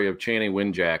story of Channing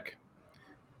Winjack,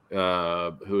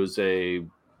 who is a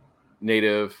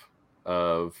native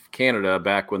of Canada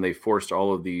back when they forced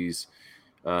all of these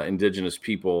indigenous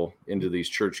people into these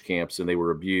church camps and they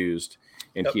were abused.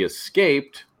 and Yep. he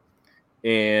escaped.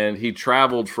 And he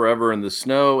traveled forever in the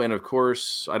snow. And of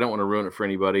course, I don't want to ruin it for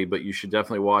anybody, but you should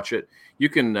definitely watch it. You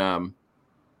can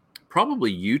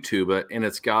probably YouTube it, and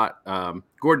it's got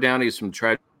Gord Downey's from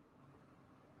Tragic.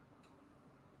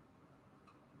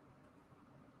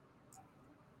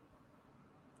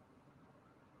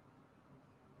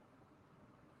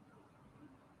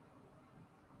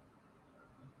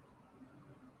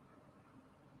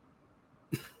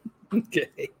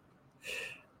 Okay.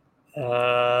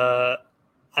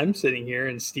 I'm sitting here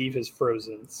and Steve has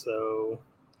frozen, so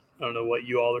I don't know what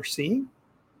you all are seeing.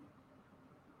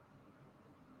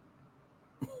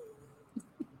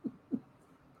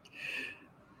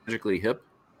 Tragically Hip.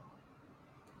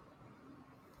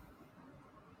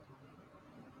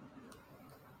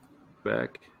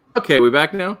 Back. Okay, we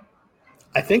back now?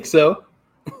 I think so.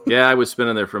 Yeah, I was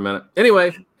spinning there for a minute.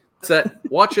 Anyway, that's that.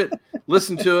 Watch it,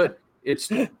 listen to it.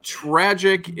 It's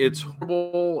tragic, it's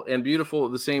horrible and beautiful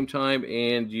at the same time,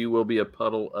 and you will be a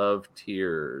puddle of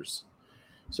tears.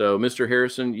 So, Mr.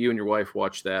 Harrison, you and your wife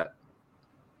watch that.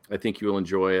 I think you will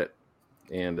enjoy it.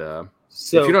 And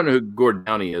So if you don't know who Gord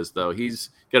Downey is, though, he's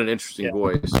got an interesting Yeah.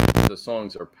 voice. The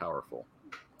songs are powerful.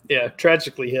 yeah,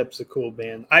 Tragically Hip's a cool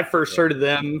band. I first heard of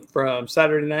them from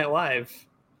Saturday Night Live.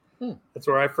 That's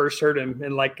where I first heard him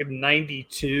in like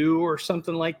 '92 or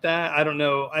something like that. I don't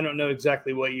know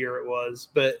exactly what year it was,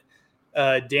 but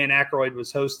Dan Aykroyd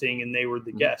was hosting and they were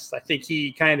the guests. I think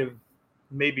he kind of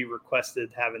maybe requested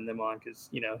having them on because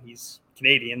he's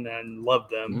Canadian and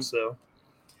loved them. So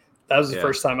that was the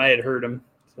first time I had heard him.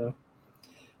 So,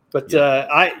 but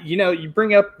you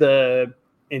bring up the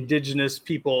Indigenous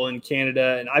people in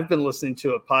Canada, and I've been listening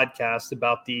to a podcast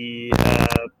about the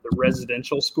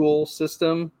residential school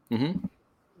system. Mm-hmm.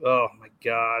 Oh my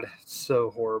God, it's so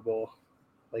horrible.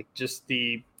 Like just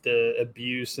the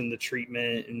abuse and the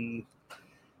treatment and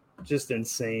just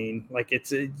insane. Like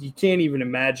you can't even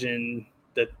imagine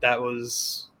that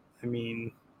was, I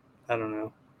mean, I don't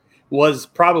know, was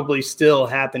probably still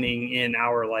happening in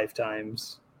our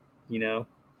lifetimes, Yeah.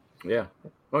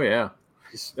 Oh, yeah.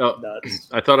 Just Oh, nuts.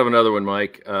 I thought of another one,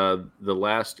 Mike. The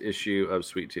last issue of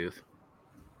Sweet Tooth.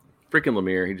 Freaking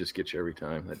Lemire, he just gets you every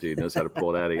time. That dude knows how to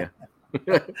pull it out of you.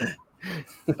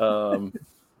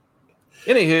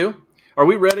 Anywho, are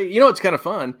we ready? You know what's kind of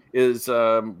fun is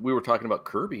we were talking about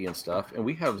Kirby and stuff, and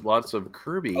we have lots of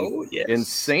Kirby in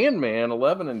Sandman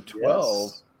 11 and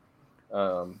 12.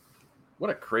 Yes. What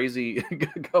a crazy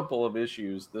couple of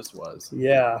issues this was.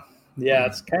 Yeah,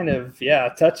 it's kind of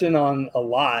touching on a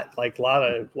lot, like a lot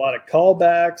of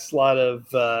callbacks, a lot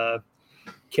of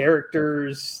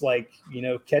characters, like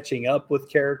catching up with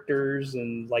characters,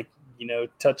 and like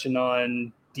touching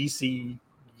on DC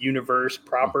universe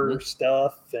proper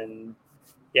stuff, and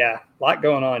a lot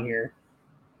going on here.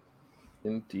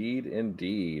 Indeed. And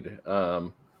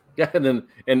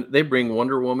they bring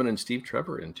Wonder Woman and Steve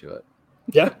Trevor into it.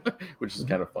 Yeah, which is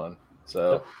kind of fun.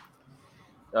 So,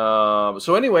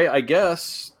 so anyway, I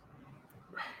guess,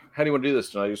 how do you want to do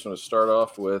this tonight? You just want to start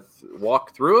off with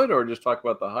walk through it, or just talk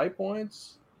about the high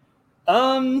points?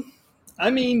 It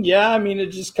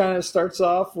just kind of starts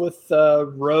off with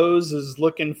Rose is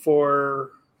looking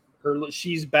for her.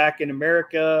 She's back in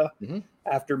America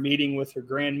after meeting with her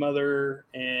grandmother,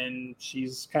 and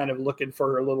she's kind of looking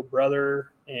for her little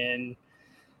brother. And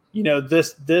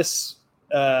this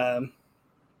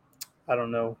I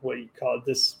don't know what you call it.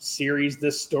 This series,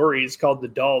 this story is called The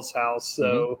Doll's House.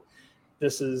 So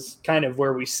this is kind of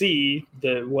where we see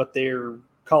what they're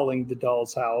calling the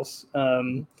Doll's House.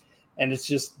 And it's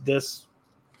just this,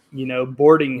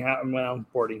 boarding house. Well,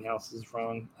 boarding house is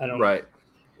wrong. I don't. Right.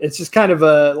 It's just kind of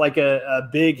a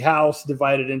big house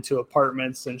divided into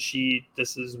apartments, and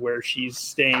this is where she's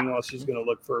staying while she's going to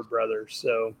look for her brother.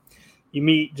 So you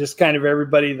meet just kind of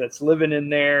everybody that's living in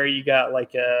there. You got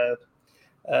like a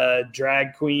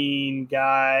drag queen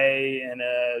guy and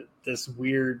this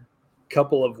weird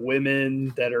couple of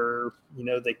women that are,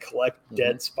 they collect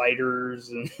dead spiders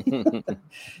and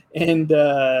and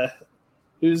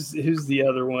who's the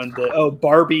other one?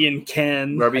 Barbie and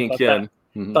Ken.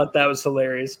 Thought that was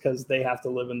hilarious because they have to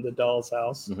live in the doll's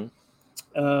house.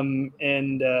 And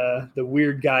the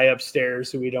weird guy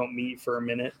upstairs who we don't meet for a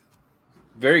minute.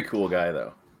 Very cool guy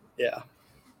though. Yeah.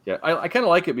 I kind of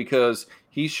like it because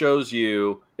he shows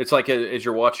you, it's like as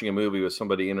you're watching a movie with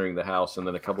somebody entering the house, and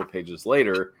then a couple of pages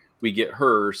later, we get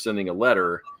her sending a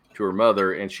letter to her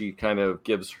mother, and she kind of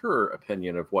gives her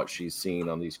opinion of what she's seen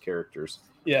on these characters.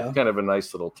 Yeah. It's kind of a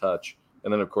nice little touch.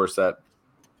 And then, of course, that,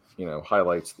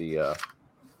 highlights the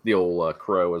old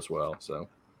crow as well. So,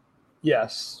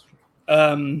 yes.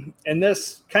 And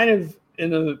this kind of,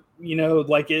 in a,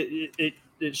 like it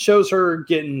it shows her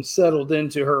getting settled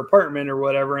into her apartment or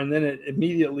whatever, and then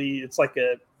it's like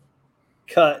a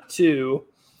cut to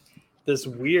this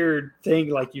weird thing,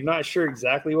 like you're not sure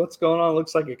exactly what's going on. It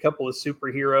looks like a couple of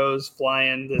superheroes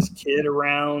flying this kid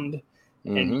around,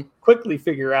 and you quickly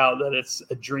figure out that it's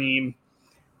a dream.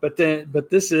 But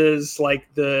this is like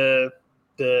the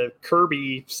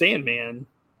Kirby Sandman,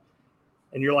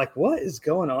 and you're like, what is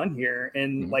going on here?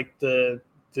 And like the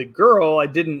girl, I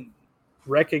didn't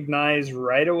recognize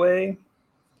right away,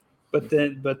 but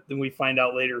then we find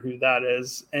out later who that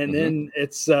is, and then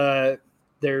it's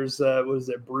there's was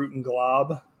it Brute and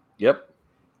Glob? Yep.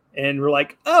 And we're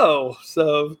like, oh,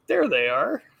 so there they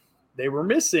are. They were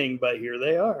missing, but here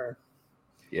they are.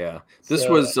 Yeah, this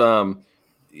was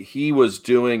he was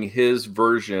doing his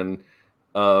version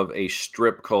of a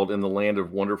strip called In the Land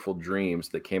of Wonderful Dreams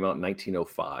that came out in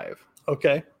 1905.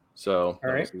 Okay. So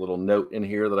there's a little note in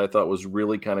here that I thought was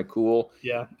really kind of cool.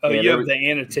 Yeah. Oh, you have the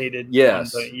annotated.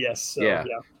 Yes. One, yes. So, yeah.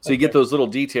 So you get those little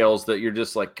details that you're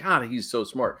just like, God, he's so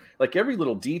smart. Like every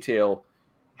little detail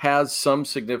has some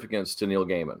significance to Neil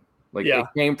Gaiman. Like it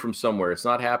came from somewhere. It's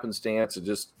not happenstance.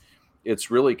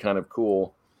 It's really kind of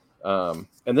cool. And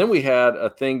then we had a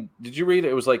thing. Did you read it?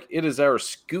 It was like, it is our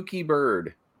Skooky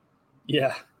bird.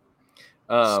 Yeah.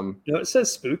 No, it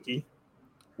says spooky.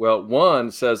 Well,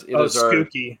 one says it is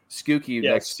Skooky. Our Skooky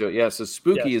next to it. Yeah, so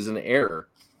spooky is an error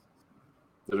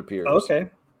that appears. Okay.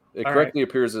 It correctly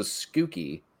appears as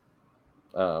Skooky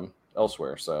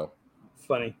elsewhere. So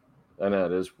funny. I know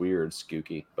it is weird,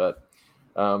 Skooky, but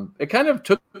it kind of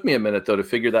took me a minute though to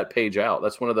figure that page out.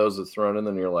 That's one of those that's thrown in,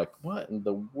 and you're like, "What in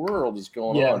the world is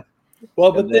going on?"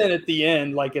 Well, but then at the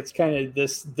end, like it's kind of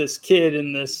this kid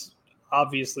in this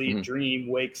obviously dream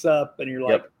wakes up, and you're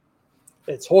like,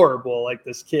 it's horrible. Like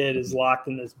this kid is locked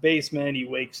in this basement. He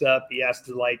wakes up. He has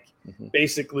to like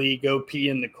basically go pee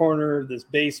in the corner of this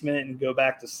basement and go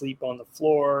back to sleep on the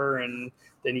floor. And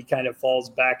then he kind of falls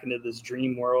back into this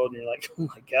dream world. And you're like, oh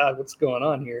my God, what's going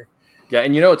on here? Yeah.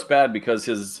 And you know, it's bad because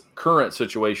his current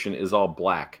situation is all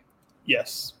black.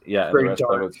 Yes. Yeah. Very and the rest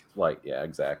dark. of it's like, yeah,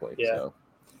 exactly. Yeah. So.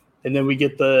 And then we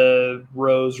get the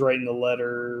Rose writing the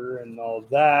letter and all of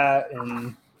that.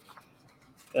 And,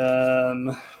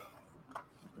 and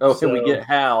we get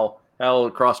Hal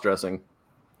cross-dressing.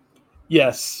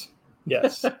 Yes.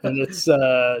 And it's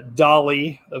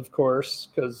Dolly, of course,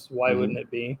 because why wouldn't it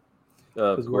be?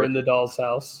 Because we're in the doll's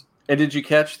house. And did you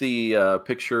catch the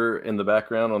picture in the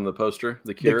background on the poster?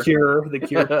 The Cure. The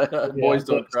Cure. Boys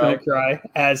don't cry.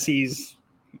 As he's,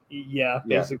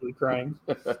 basically crying.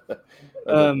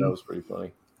 That was pretty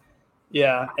funny.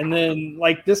 Yeah, and then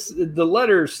like the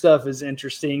letter stuff is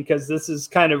interesting because this is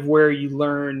kind of where you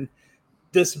learn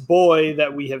this boy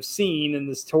that we have seen in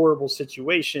this horrible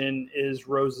situation is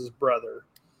Rose's brother.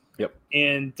 Yep.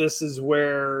 And this is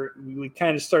where we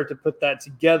kind of start to put that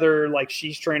together. Like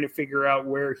she's trying to figure out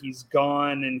where he's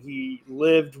gone, and he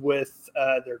lived with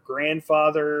their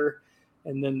grandfather,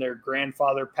 and then their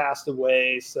grandfather passed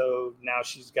away. So now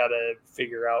she's got to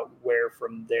figure out where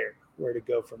to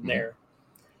go from there.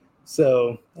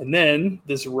 So, and then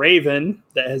this raven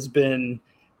that has been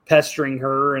pestering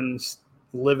her and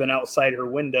living outside her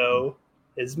window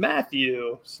is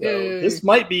Matthew. So this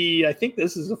might be, I think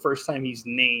this is the first time he's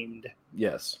named.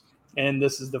 Yes. And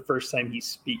this is the first time he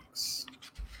speaks.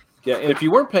 Yeah. And if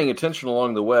you weren't paying attention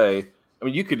along the way, I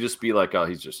mean, you could just be like, oh,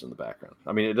 he's just in the background.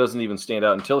 I mean, it doesn't even stand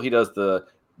out until he does the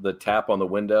tap on the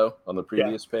window on the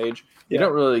previous page. You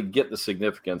don't really get the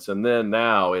significance. And then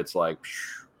now it's like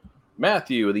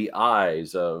Matthew, the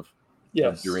eyes of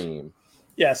Dream.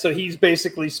 Yeah, so he's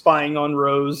basically spying on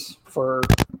Rose for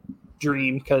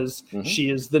Dream because she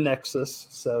is the Nexus,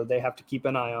 so they have to keep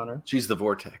an eye on her. She's the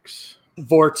Vortex.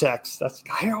 That's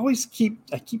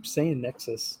I keep saying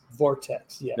Nexus.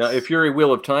 Vortex, yes. Now, if you're a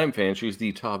Wheel of Time fan, she's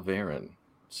the Ta'Veren.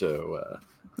 So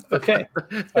okay.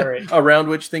 All right. Around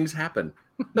which things happen.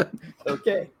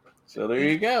 Okay. So there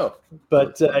you go.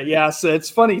 But so it's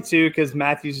funny too because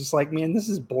Matthew's just like, man, this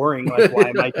is boring. Like, why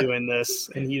am I doing this?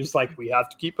 And he's like, we have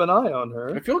to keep an eye on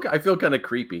her. I feel kind of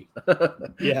creepy.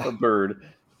 Yeah, a bird.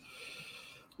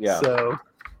 Yeah. So,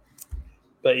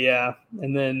 but yeah,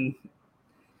 and then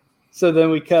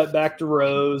we cut back to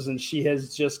Rose, and she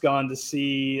has just gone to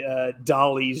see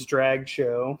Dolly's drag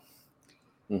show,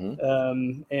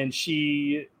 and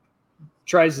she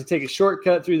tries to take a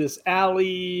shortcut through this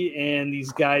alley, and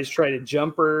these guys try to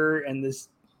jump her, and this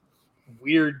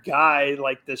weird guy,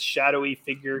 like this shadowy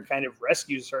figure, kind of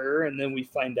rescues her, and then we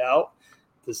find out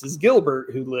this is Gilbert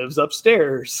who lives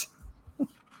upstairs.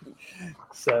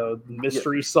 So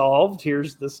mystery solved.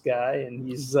 Here's this guy, and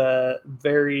he's a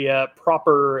very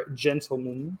proper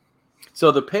gentleman.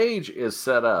 So the page is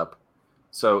set up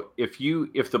So if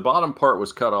the bottom part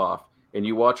was cut off and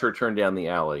you watch her turn down the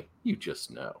alley, you just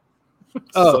know.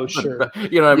 Oh, sure.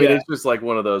 You know what I mean? Yeah. It's just like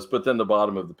one of those. But then the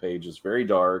bottom of the page is very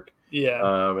dark.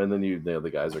 Yeah. And then the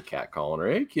guys are catcalling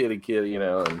her, hey, kitty, you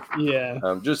know, and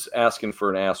Yeah. just asking for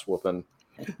an ass whooping,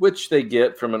 which they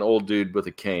get from an old dude with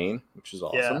a cane, which is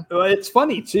awesome. Yeah. Well, it's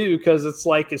funny too, because it's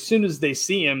like as soon as they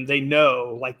see him, they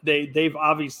know, like they've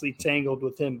obviously tangled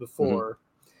with him before.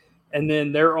 And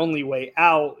then their only way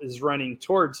out is running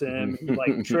towards him. He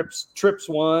like trips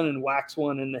one and whacks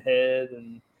one in the head,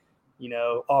 and you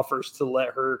know, offers to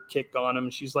let her kick on him.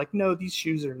 She's like, "No, these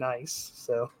shoes are nice."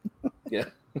 So yeah,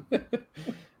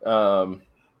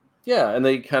 yeah, and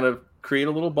they kind of create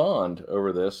a little bond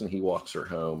over this, and he walks her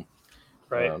home.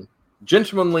 Right,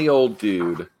 gentlemanly old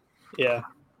dude. Yeah,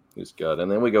 who's good. And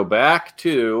then we go back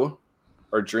to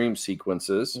our dream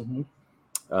sequences.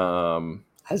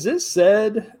 Has it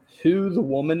said who the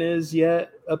woman is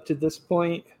yet up to this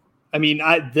point? I mean,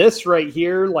 this right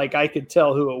here, like I could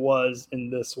tell who it was in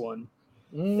this one.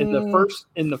 In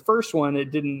the first one,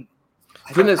 it didn't.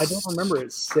 I don't remember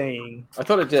it saying. I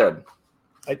thought it did.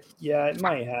 Yeah, it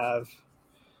might have.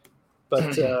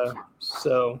 But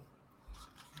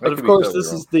but of course,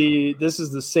 this is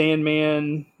the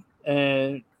Sandman,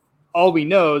 and all we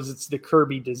know is it's the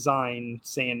Kirby design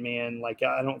Sandman. Like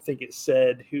I don't think it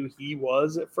said who he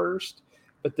was at first,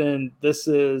 but then this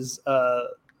is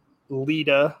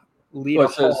Lita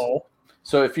Hall.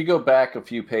 So if you go back a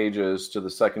few pages to the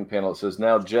second panel, it says,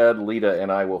 now Jed, Lita,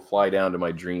 and I will fly down to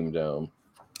my dream dome.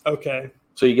 Okay.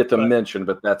 So you get the mention,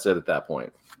 but that's it at that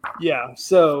point. Yeah.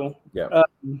 So yeah.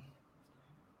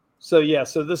 So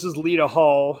this is Lita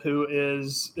Hall, which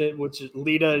is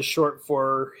Lita is short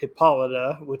for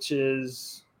Hippolyta, which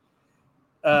is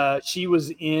she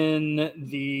was in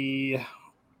the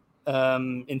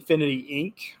Infinity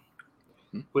Inc.,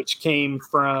 which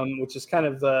is kind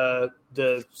of the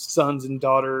sons and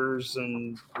daughters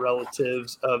and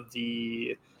relatives of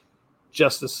the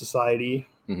Justice Society.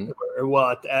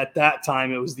 Well, at that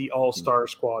time, it was the All-Star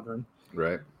Squadron.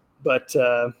 Right. But,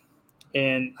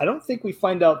 and I don't think we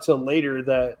find out till later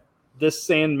that this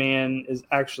Sandman is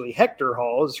actually Hector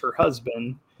Hall, is her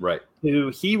husband. Right.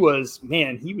 He was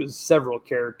several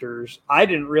characters. I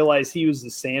didn't realize he was the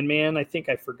Sandman. I think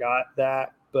I forgot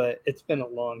that, but it's been a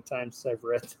long time since I've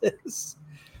read this.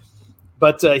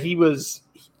 But he was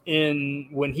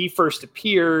when he first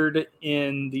appeared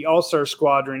in the All-Star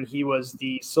Squadron, he was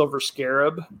the Silver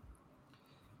Scarab.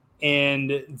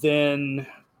 And then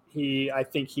I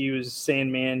think he was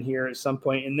Sandman here at some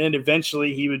point. And then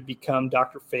eventually he would become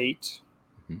Dr. Fate.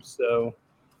 So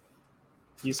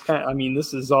he's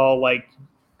this is all like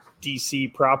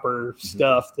DC proper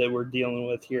stuff that we're dealing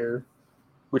with here.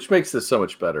 Which makes this so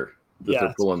much better that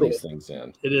they're pulling these things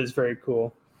in. It is very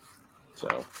cool.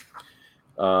 So,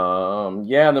 and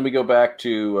then we go back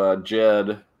to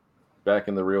Jed back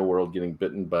in the real world getting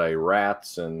bitten by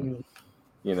rats. And,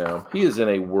 you know, he is in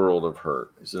a world of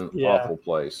hurt. It's an awful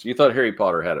place. You thought Harry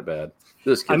Potter had it bad.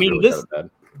 This kid really had it bad.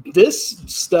 This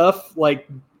stuff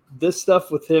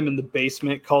with him in the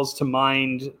basement calls to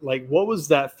mind, like, what was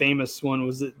that famous one?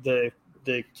 Was it the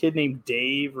kid named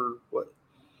Dave, or what?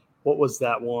 What was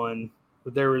that one?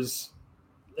 There was,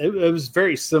 it was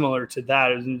very similar to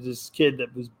that. It was this kid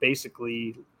that was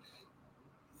basically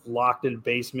locked in a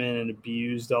basement and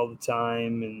abused all the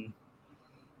time.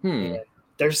 And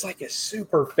there's like a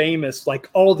super famous,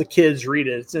 like all the kids read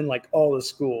it. It's in like all the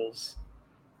schools.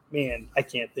 Man, I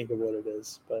can't think of what it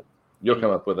is, but you'll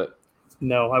come up with it.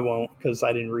 No, I won't, because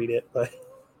I didn't read it, but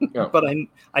but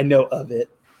I know of it.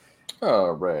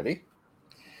 Alrighty.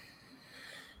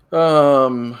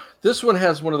 This one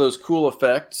has one of those cool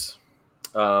effects.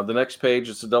 The next page,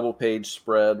 it's a double page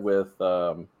spread with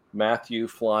Matthew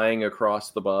flying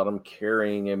across the bottom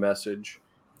carrying a message.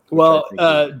 Well,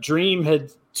 Dream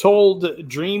had told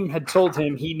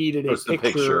him he needed a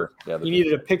picture. He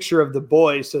needed a picture of the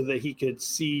boy so that he could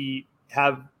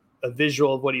have a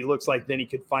visual of what he looks like. Then he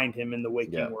could find him in the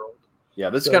waking world. Yeah,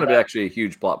 this is going to be actually a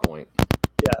huge plot point.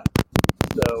 Yeah.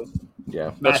 So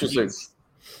Matthew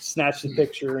snatched the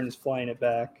picture and is flying it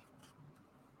back.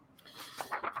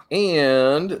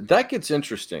 And that gets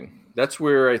interesting. That's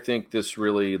where I think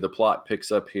the plot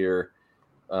picks up here,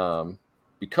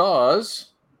 because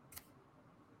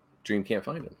Dream can't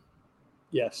find him.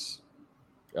 Yes.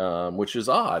 Which is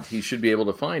odd. He should be able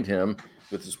to find him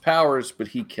with his powers, but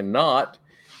he cannot,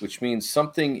 which means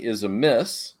something is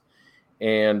amiss.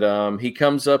 And he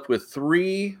comes up with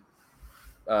 3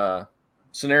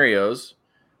 scenarios: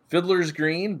 Fiddler's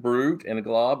Green, Brute, and a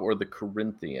Glob, or the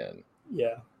Corinthian.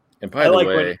 Yeah. And by the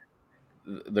way,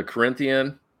 the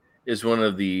Corinthian is one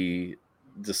of the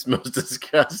just most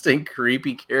disgusting,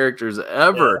 creepy characters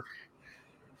ever.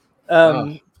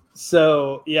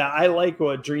 So yeah, I like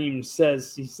what Dream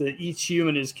says. He said each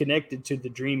human is connected to the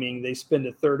dreaming. They spend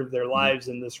a third of their lives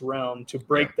in this realm. To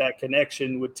break that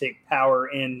connection would take power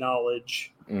and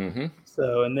knowledge. Mm-hmm.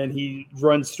 So, and then he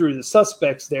runs through the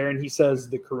suspects there, and he says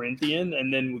the Corinthian,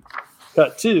 and then we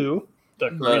cut to the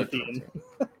Corinthian.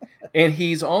 And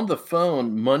he's on the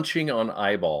phone munching on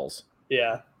eyeballs.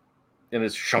 Yeah. And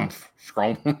it's shump.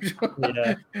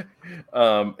 Yeah.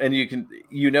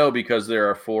 And because there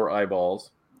are 4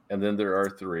 eyeballs, and then there are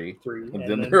 3, and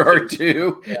then there are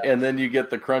 2, and then you get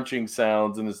the crunching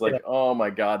sounds, and it's like, oh my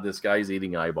God, this guy's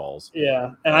eating eyeballs.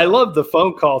 Yeah, and I love the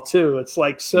phone call too. It's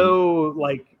like so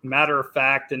like matter of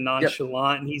fact and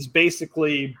nonchalant, and he's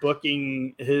basically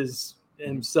booking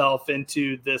himself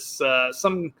into this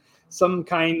some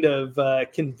kind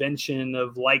of convention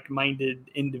of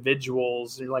like-minded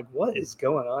individuals. You're like, what is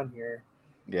going on here?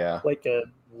 Yeah, like a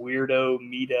weirdo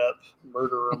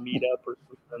murderer meetup or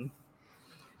something.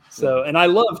 So, and I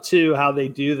love too how they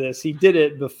do this. He did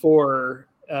it before,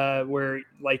 where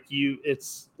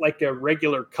it's like a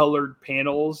regular colored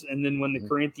panels, and then when the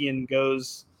Corinthian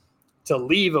goes to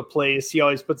leave a place, he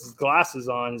always puts his glasses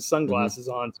on, his sunglasses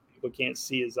on, so people can't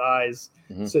see his eyes.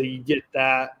 So you get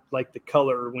that like the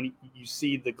color when you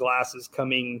see the glasses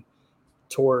coming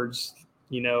towards,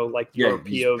 like your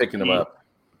POV, picking them up,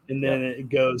 and then it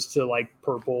goes to like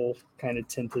purple kind of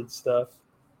tinted stuff.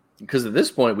 Because at this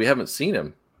point we haven't seen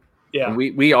him. Yeah, and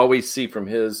we always see from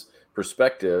his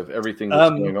perspective everything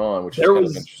that's going on, which is kind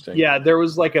of interesting. Yeah, there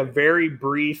was like a very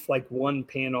brief, like one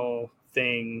panel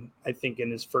thing, I think, in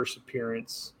his first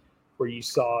appearance where you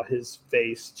saw his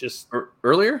face just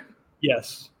earlier.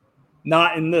 Yes,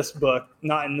 not in this book,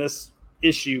 not in this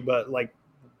issue, but like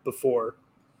before.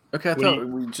 Okay, I thought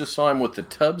we just saw him with the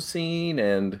tub scene,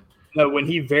 and no, when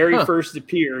he very first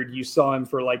appeared, you saw him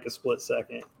for like a split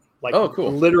second, like cool,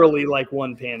 literally like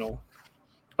one panel.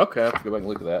 Okay, I have to go back and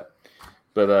look at that.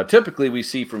 But typically we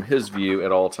see from his view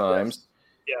at all times.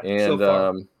 Yes. Yeah, and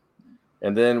so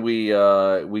and then we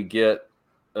get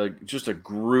just a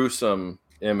gruesome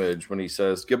image when he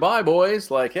says goodbye,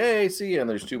 boys. Like, hey, see you. And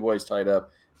there's 2 boys tied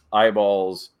up,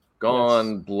 eyeballs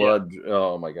gone, blood. Yeah.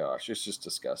 Oh my gosh, it's just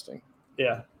disgusting.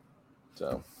 Yeah.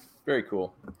 So very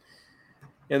cool.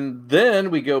 And then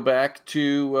we go back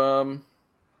to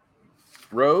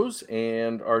Rose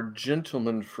and our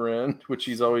gentleman friend, which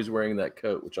he's always wearing that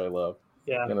coat, which I love.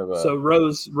 Yeah. So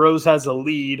Rose has a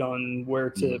lead on where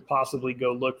to possibly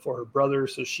go look for her brother.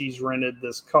 So she's rented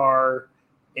this car,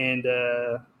 and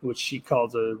which she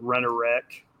calls a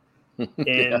rent-a-wreck.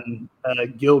 And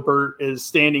Gilbert is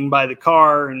standing by the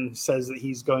car and says that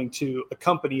he's going to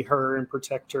accompany her and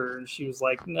protect her. And she was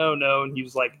like, no. And he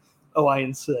was like, oh, I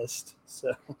insist.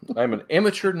 So I'm an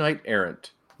amateur knight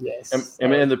errant. Yes.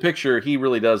 And in the picture, he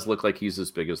really does look like he's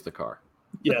as big as the car.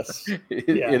 Yes.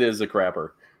 It is a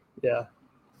crapper. Yeah.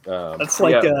 That's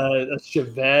like a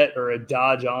Chevette or a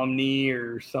Dodge Omni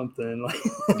or something.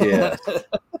 Yeah.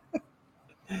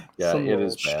 Yeah, it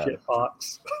is bad. Shit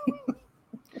box.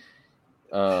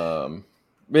 But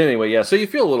anyway, so you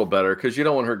feel a little better because you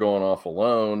don't want her going off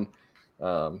alone.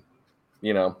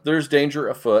 There's danger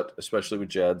afoot, especially with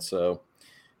Jed. So,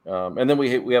 and then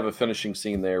we have a finishing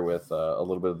scene there with a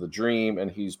little bit of the dream, and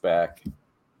he's back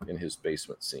in his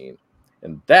basement scene,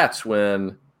 and that's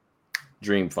when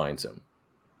Dream finds him.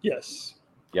 Yes.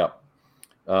 Yep.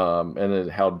 And then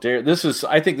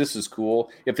I think this is cool.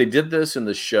 If they did this in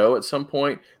the show at some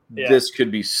point, this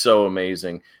could be so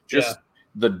amazing. Just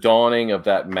the dawning of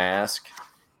that mask,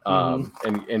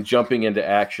 and jumping into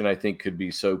action, I think could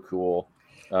be so cool.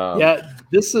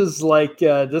 This is like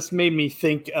this made me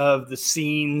think of the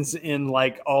scenes in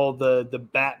like all the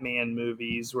Batman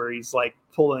movies where he's like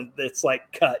pulling. It's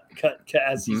like cut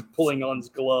as he's pulling on his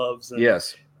gloves. And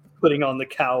putting on the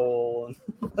cowl.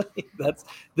 And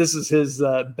this is his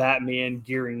Batman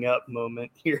gearing up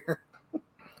moment here.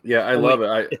 Yeah, I love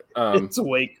it. It's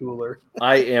way cooler.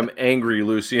 I am angry,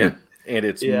 Lucian, and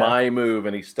it's my move.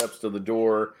 And he steps to the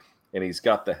door, and he's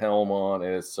got the helm on,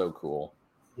 and it's so cool.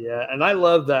 Yeah, and I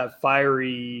love that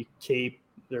fiery cape,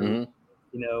 or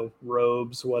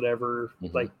robes, whatever.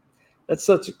 Like, that's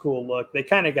such a cool look. They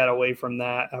kind of got away from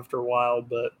that after a while,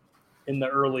 but in the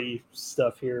early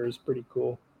stuff here is pretty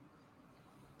cool.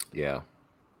 Yeah.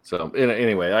 So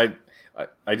anyway,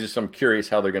 I'm curious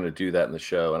how they're going to do that in the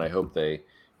show, and I hope they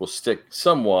will stick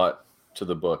somewhat to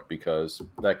the book because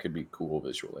that could be cool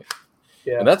visually.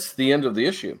 Yeah. And that's the end of the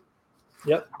issue.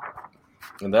 Yep.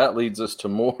 And that leads us to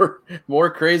more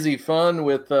crazy fun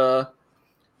with our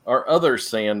other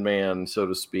Sandman, so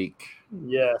to speak.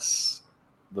 Yes.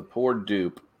 The poor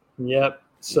dupe. Yep.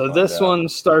 So find this out. one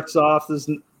starts off as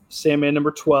Sandman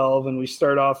number 12, and we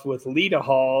start off with Lita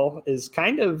Hall is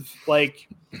kind of like,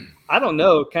 I don't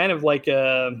know, kind of like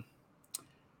a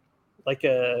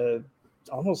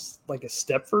almost like a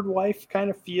Stepford wife kind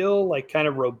of feel, like kind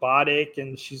of robotic,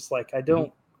 and she's like, I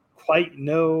don't quite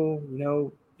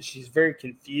know, she's very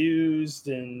confused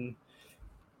and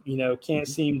can't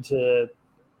seem to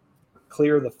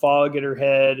clear the fog in her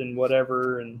head and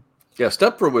whatever. And Yeah,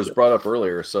 Stepford was brought up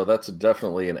earlier, so that's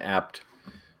definitely an apt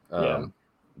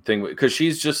thing, because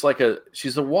she's just like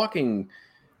she's a walking,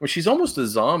 well, she's almost a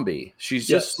zombie. She's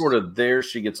just sort of there.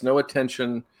 She gets no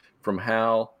attention from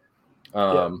Hal,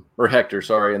 or Hector,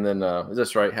 sorry. And then is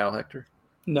this right, Hal, Hector?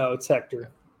 No, it's Hector.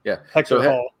 Yeah, Hector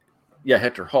Hall. Yeah,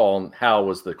 Hector Hall, and Hal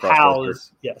was the crossbuster. Hal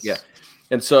is, yes. Yeah,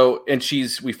 and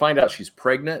we find out she's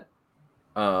pregnant.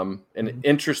 And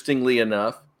interestingly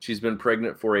enough, she's been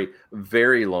pregnant for a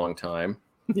very long time.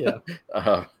 Yeah.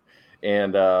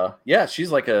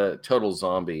 She's like a total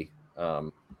zombie,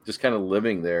 just kind of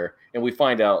living there. And we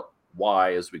find out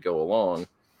why as we go along.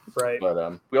 Right.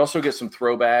 But we also get some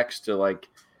throwbacks to like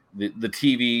the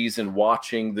TVs and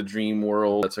watching the Dream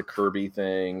World. That's a Kirby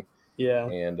thing. Yeah.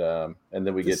 And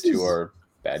then we get to our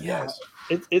bad guys.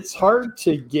 It's hard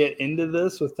to get into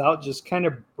this without just kind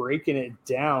of breaking it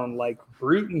down. Like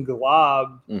Brute and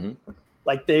Glob,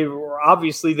 like they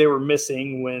were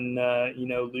missing when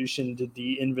Lucian did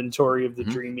the inventory of the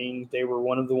dreaming. They were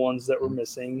one of the ones that were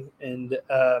missing, and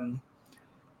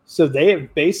so they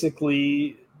have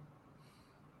basically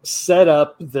set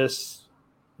up this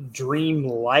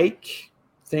dream-like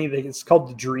thing. It's called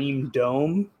the Dream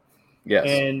Dome. Yes.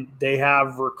 And they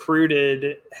have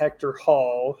recruited Hector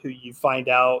Hall, who you find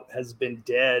out has been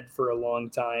dead for a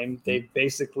long time. They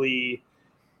basically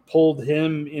pulled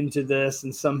him into this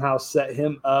and somehow set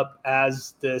him up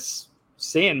as this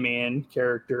Sandman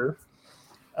character.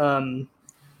 And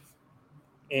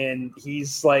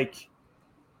he's like,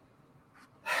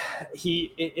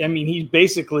 he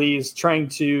basically is trying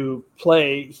to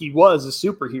play. He was a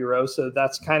superhero, so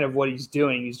that's kind of what he's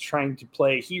doing. He's trying to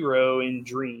play a hero in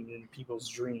people's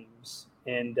dreams.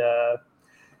 And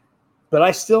but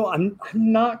I'm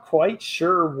not quite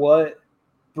sure what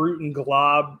Brute and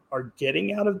Glob are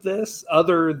getting out of this,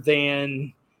 other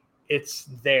than it's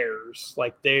theirs.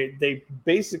 Like they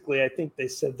basically, I think they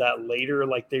said that later,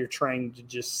 like they're trying to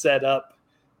just set up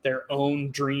their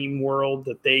own dream world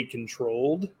that they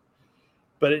controlled,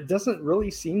 but it doesn't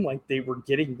really seem like they were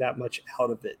getting that much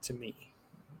out of it to me.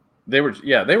 They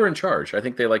were in charge. I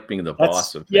think they like being the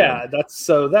boss of him.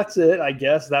 That's it. I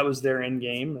guess that was their end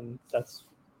game, and that's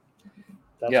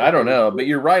I don't know, but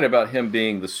you're right about him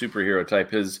being the superhero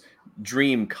type. His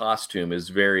dream costume is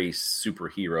very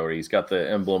superhero. He's got the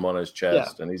emblem on his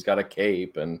chest, and he's got a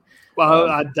cape, and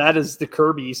that is the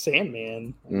Kirby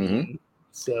Sandman.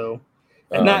 So.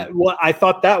 And what I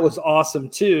thought that was awesome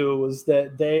too was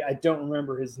that I don't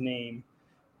remember his name,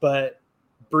 but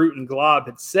Brute and Glob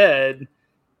had said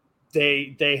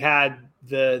they had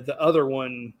the other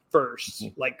one first,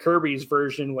 like Kirby's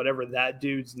version, whatever that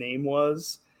dude's name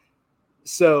was.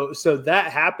 So that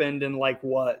happened in like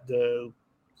what, the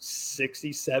 60s,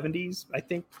 70s, I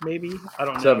think, maybe. I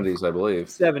don't know. 70s, I believe.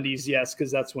 70s, yes,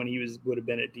 because that's when he would have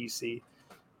been at DC.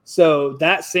 So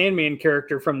that Sandman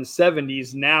character from the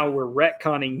 70s, now we're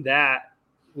retconning that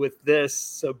with this.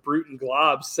 So Brute and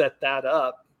Glob set that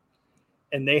up,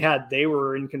 and they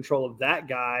were in control of that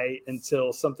guy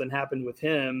until something happened with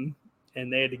him,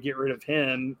 and they had to get rid of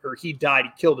him, or he died.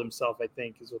 He killed himself, I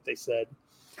think, is what they said.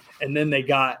 And then they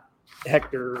got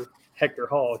Hector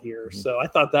Hall here. So I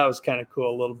thought that was kind of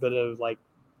cool. A little bit of like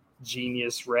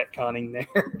genius retconning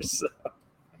there. So.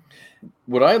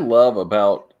 What I love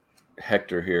about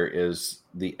Hector here is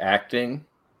the acting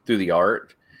through the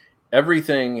art.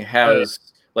 Everything has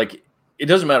like, it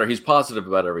doesn't matter. He's positive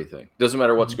about everything. Doesn't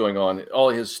matter what's going on. All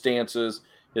his stances,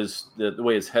 the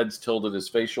way his head's tilted, his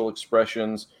facial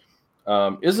expressions.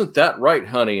 Isn't that right,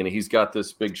 honey? And he's got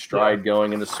this big stride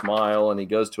going and a smile, and he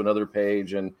goes to another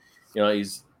page, and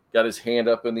he's got his hand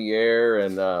up in the air,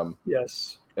 and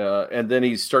and then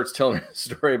he starts telling a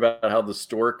story about how the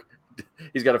stork.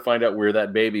 He's got to find out where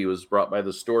that baby was brought by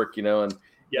the stork, and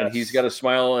he's got a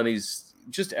smile, and he's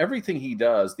just everything he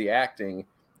does. The acting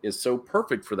is so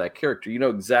perfect for that character. You know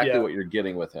exactly what you're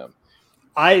getting with him.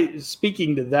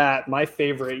 Speaking to that, my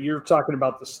favorite, you're talking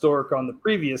about the stork on the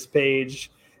previous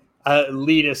page.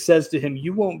 Lita says to him,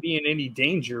 "You won't be in any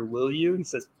danger, will you?" He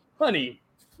says, "Honey,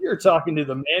 you're talking to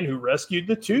the man who rescued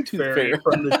the Tooth Fairy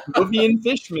from the Jovian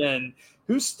Fishmen,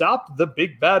 who stopped the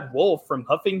big bad wolf from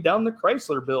huffing down the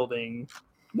Chrysler Building.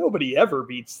 Nobody ever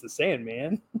beats the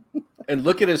Sandman." And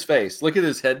look at his face. Look at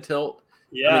his head tilt.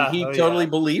 I mean, Yeah. he Oh, totally yeah.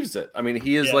 believes it. I mean,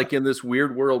 he is Yeah. like in this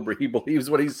weird world where he believes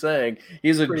what he's saying.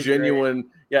 He's a Pretty great. genuine,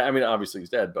 yeah. I mean, obviously he's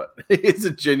dead, but he's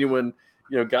a genuine,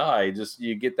 guy. Just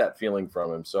you get that feeling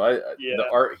from him. So the Yeah.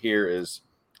 art here is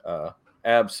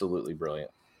absolutely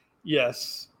brilliant.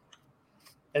 Yes.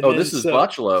 And Oh, then this is so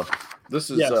Botchelo. This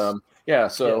is yes. yeah.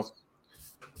 So Yes.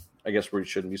 I guess we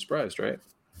shouldn't be surprised, right?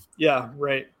 Yeah,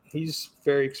 right. He's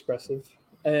very expressive.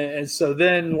 And so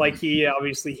then like he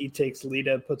takes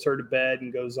Lita, puts her to bed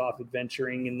and goes off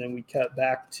adventuring, and then we cut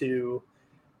back to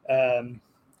um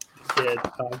kid.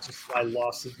 I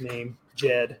lost his name.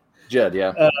 Jed. Jed,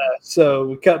 yeah. So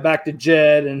we cut back to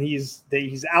Jed, and he's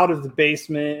out of the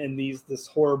basement, and this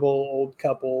horrible old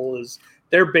couple is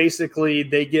they're basically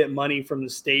they get money from the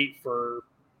state for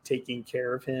taking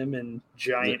care of him in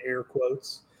giant air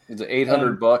quotes. It's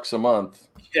 $800 a month.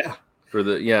 Yeah. For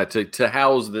to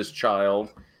house this child.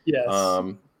 Yes.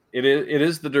 It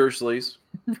is the Dursleys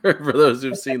for those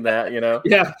who've seen that,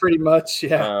 Yeah, pretty much.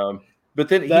 Yeah. But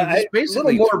then he just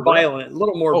basically a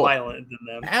little more violent than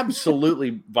them.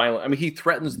 Absolutely violent. I mean, he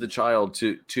threatens the child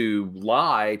to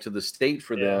lie to the state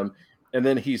for them, and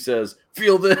then he says,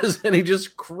 "Feel this," and he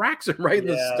just cracks him right in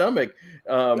the stomach.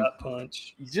 Gut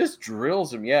punch. He just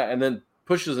drills him, and then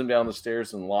pushes him down the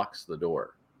stairs and locks the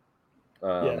door.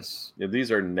 Yes. Yeah,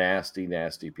 these are nasty,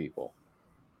 nasty people.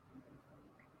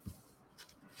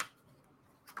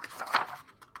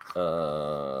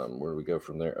 Where do we go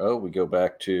from there? Oh, we go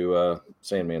back to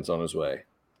Sandman's on his way.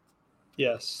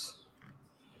 Yes.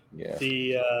 Yeah.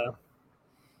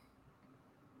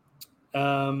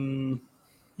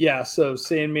 So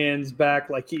Sandman's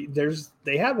back. Like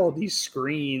they have all these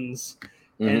screens,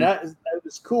 and that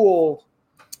was cool.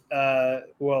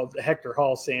 Hector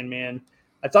Hall Sandman.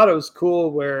 I thought it was cool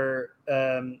where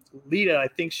Lita, I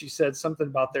think she said something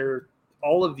about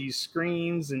all of these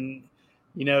screens, and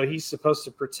he's supposed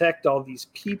to protect all these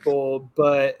people,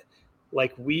 but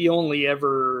like we only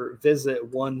ever visit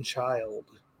one child,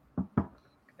 and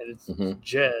it's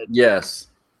Jed. Yes.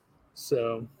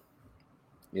 So.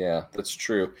 Yeah, that's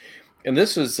true, and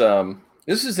this is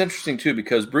interesting too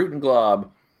because Brute and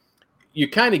Glob, you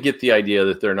kind of get the idea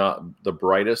that they're not the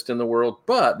brightest in the world,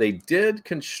 but they did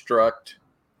construct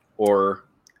or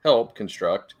help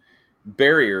construct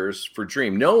barriers for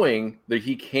Dream, knowing that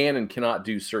he can and cannot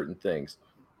do certain things.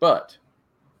 But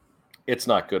it's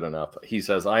not good enough. He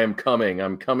says, I am coming.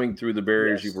 I'm coming through the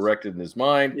barriers you've erected in his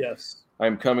mind. Yes.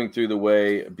 I'm coming through the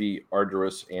way, be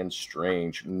arduous and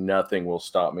strange. Nothing will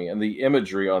stop me. And the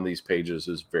imagery on these pages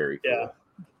is very cool. Yeah,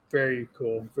 very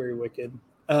cool. Very wicked.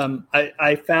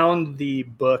 I found the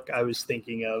book I was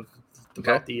thinking of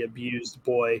about the abused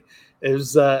boy. It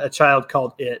was a child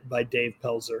called It by Dave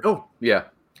Pelzer. Oh, yeah.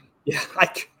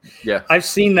 Yeah, I've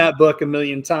seen that book a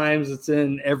million times. It's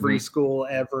in every school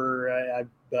ever.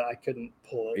 But I couldn't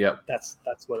pull it. Yeah, that's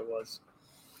what it was.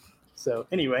 So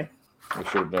anyway, we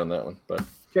should have done that one, but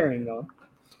carrying on.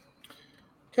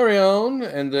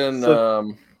 And then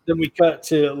then we cut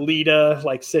to Lita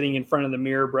like sitting in front of the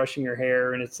mirror brushing her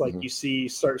hair, and it's like you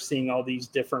start seeing all these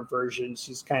different versions.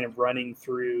 She's kind of running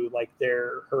through like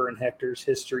her and Hector's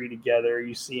history together.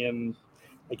 You see him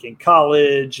like in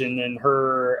college, and then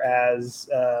her as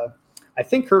I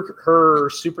think her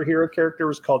superhero character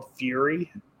was called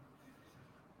Fury.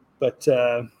 But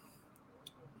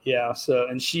yeah, so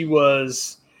and she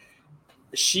is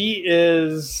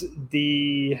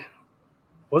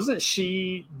wasn't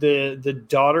she the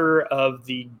daughter of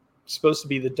supposed to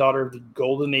be the daughter of the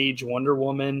Golden Age Wonder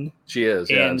Woman? She is,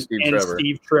 and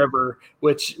Steve Trevor,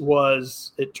 which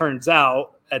was, it turns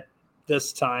out at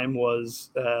this time was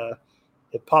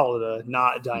Hippolyta,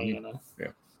 not Diana. Yeah.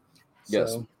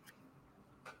 Yes.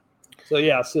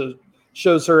 So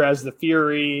shows her as the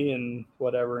Fury and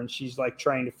whatever, and she's like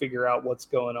trying to figure out what's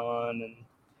going on and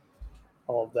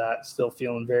all of that, still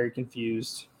feeling very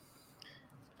confused.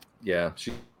 Yeah,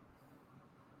 she's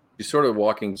sort of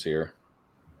walking here.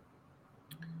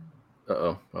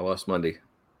 Uh-oh, I lost Monday.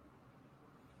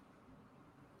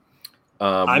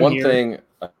 One here. Thing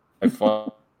I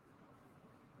found.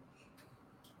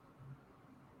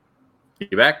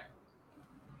 You back?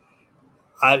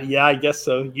 Yeah, I guess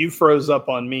so. You froze up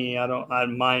on me.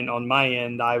 On my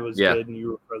end, I was good and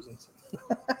you were frozen.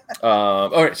 All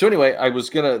right. So anyway, I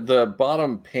was the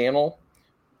bottom panel,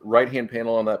 right-hand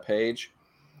panel on that page.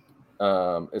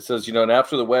 It says, and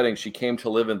after the wedding, she came to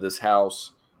live in this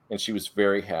house, and she was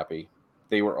very happy.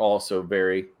 They were also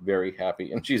very, very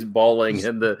happy, and she's bawling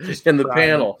in the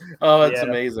panel. Oh, that's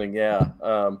amazing. Yeah.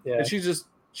 And she's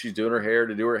doing her hair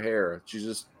to do her hair.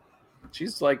 She's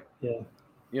like,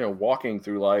 walking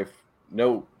through life,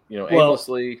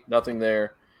 aimlessly, nothing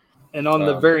there. And on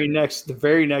the very next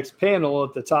panel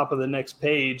at the top of the next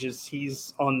page is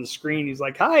he's on the screen. He's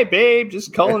like, "Hi, babe,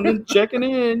 just calling in, checking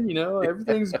in. You know,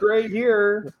 everything's great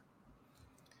here."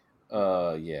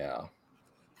 Yeah.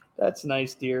 That's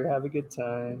nice, dear. Have a good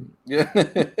time. Yeah.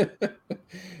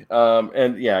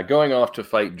 And yeah, going off to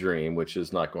fight Dream, which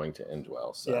is not going to end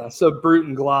well. So. Yeah. So Brute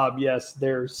and Glob, yes,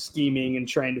 they're scheming and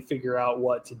trying to figure out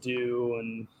what to do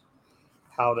and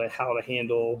how to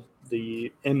handle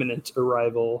the imminent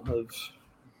arrival of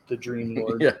the Dream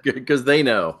Lord. Yeah, because they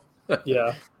know.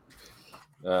 Yeah.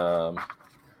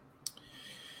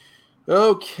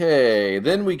 Okay,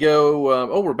 then we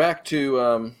go. We're back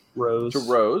to Rose.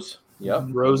 Rose. Yep.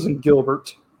 Rose and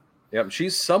Gilbert. Yep.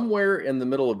 She's somewhere in the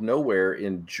middle of nowhere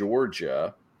in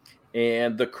Georgia,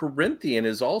 and the Corinthian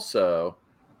is also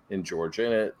in Georgia,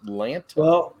 in Atlanta.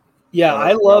 Well, yeah,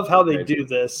 I love how they do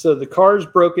this. So the car's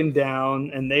broken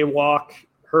down, and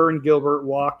her and Gilbert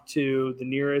walk to the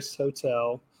nearest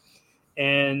hotel,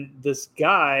 and this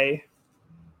guy.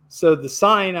 So the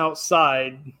sign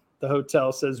outside the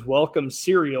hotel says "Welcome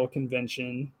Cereal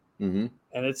Convention." Mm-hmm.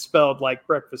 And it's spelled like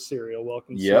breakfast cereal,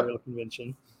 Welcome Cereal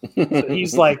Convention. So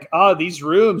he's like, "Oh, these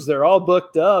rooms, they're all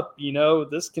booked up, you know,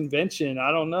 this convention,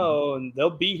 I don't know, and they'll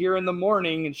be here in the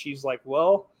morning." And she's like,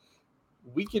 "Well,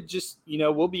 we could just, you know,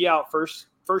 we'll be out first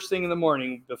thing in the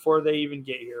morning before they even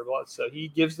get here." So he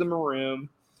gives them a room.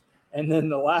 And then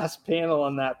the last panel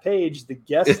on that page, the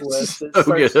guest list,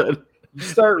 you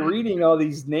start reading all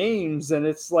these names, and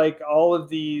it's like all of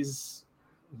these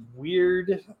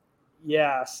weird,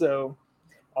 so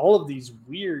all of these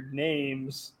weird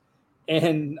names.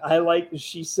 And I like,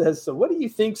 she says, "So what do you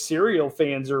think cereal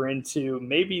fans are into?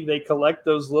 Maybe they collect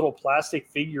those little plastic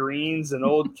figurines and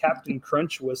old Captain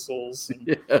Crunch whistles."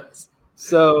 Yes.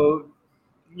 So,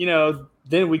 you know,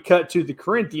 then we cut to the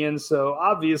Corinthians. So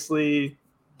obviously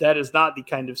that is not the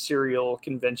kind of cereal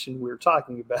convention we're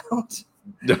talking about.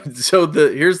 So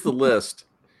here's the list.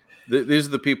 These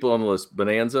are the people on the list: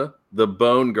 Bonanza, the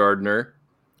Bone Gardener,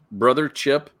 Brother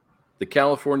Chip, the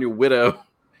California Widow,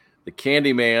 the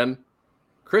Candyman,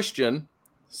 Christian,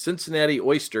 Cincinnati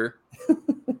Oyster,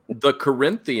 the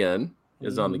Corinthian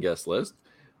is on the guest list,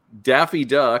 Daffy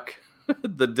Duck,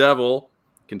 the Devil,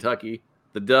 Kentucky,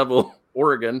 the Devil,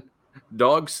 Oregon,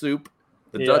 Dog Soup,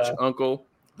 the Dutch Uncle,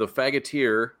 the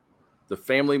Faggoteer, the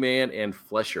Family Man, and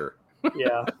Flesher.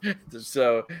 Yeah.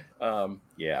 So,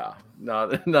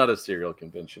 not a cereal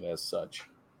convention as such.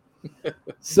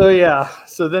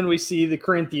 So then we see the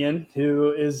Corinthian,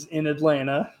 who is in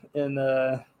Atlanta in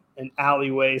an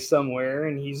alleyway somewhere,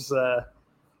 and he's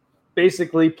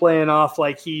basically playing off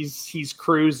like he's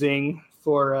cruising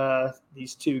for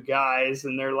these two guys,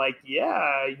 and they're like,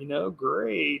 "Yeah, you know,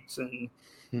 great." And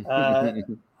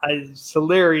it's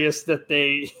hilarious that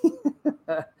they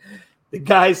the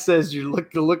guy says you're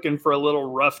looking for a little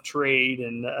rough trade.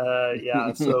 And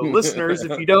so listeners,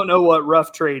 if you don't know what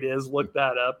rough trade is, look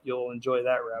that up. You'll enjoy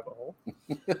that rabbit hole.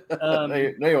 No,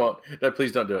 you won't. No,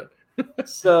 please don't do it.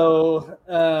 So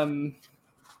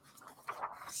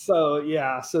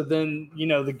then, you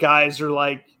know, the guys are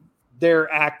like,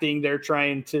 they're acting, they're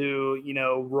trying to, you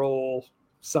know, roll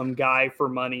some guy for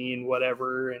money and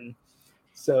whatever. And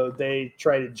so they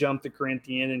try to jump the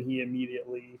Corinthian, and he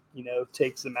immediately, you know,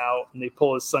 takes them out, and they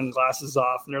pull his sunglasses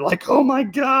off, and they're like, "Oh my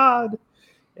God."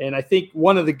 And I think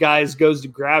one of the guys goes to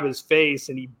grab his face,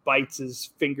 and he bites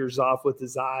his fingers off with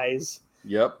his eyes.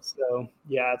 Yep. So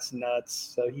yeah, it's nuts.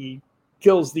 So he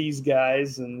kills these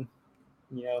guys, and,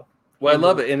 you know. Well, I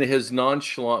love it in his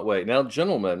nonchalant way. Now,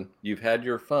 gentlemen, you've had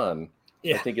your fun.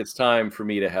 Yeah. I think it's time for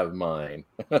me to have mine.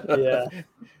 Yeah.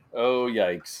 Oh,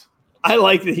 yikes. I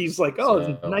like that he's like,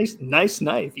 "Oh, nice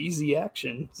knife, easy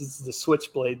action." This is the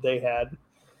switchblade they had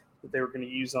that they were going to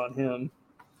use on him.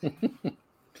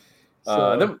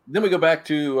 Then we go back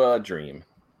to Dream.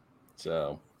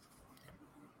 So.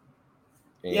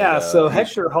 And, so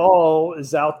Hector Hall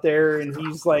is out there, and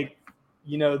he's like,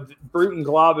 you know, Brute and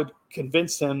Glob had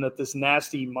convinced him that this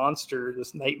nasty monster,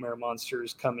 this nightmare monster,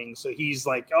 is coming. So he's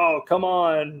like, "Oh, come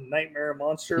on, nightmare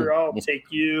monster, I'll take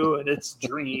you." And it's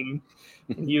Dream.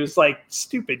 And he was like,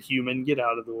 "Stupid human, get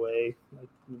out of the way." Like,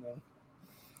 you know,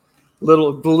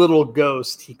 little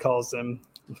ghost, he calls him.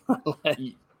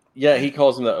 Yeah, he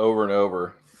calls him that over and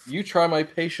over. "You try my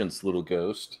patience, little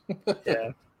ghost."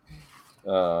 Yeah.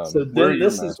 So then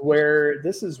this is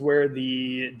where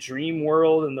the dream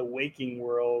world and the waking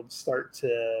world start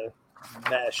to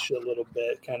mesh a little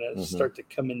bit, kind of start to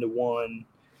come into one.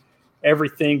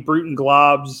 Everything, Brute and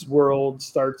Glob's world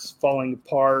starts falling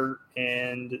apart,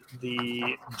 and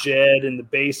the Jed in the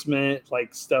basement,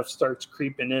 like, stuff starts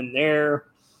creeping in there,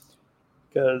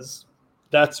 because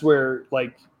that's where,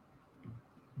 like,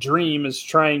 Dream is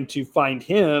trying to find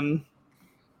him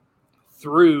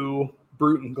through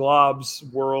Brute and Glob's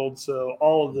world. So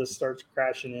all of this starts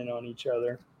crashing in on each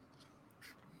other.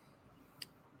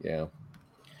 Yeah.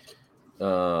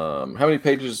 How many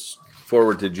pages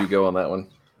forward did you go on that one?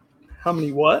 How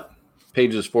many what?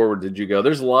 Pages forward did you go?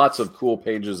 There's lots of cool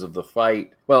pages of the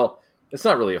fight. Well, it's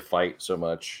not really a fight so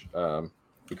much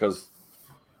because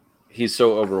he's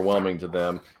so overwhelming to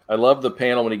them. I love the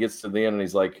panel when he gets to the end and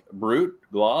he's like, Brute,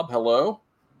 Glob, hello?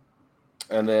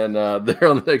 And then they're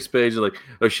on the next page, they're like,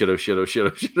 oh shit, oh shit, oh shit,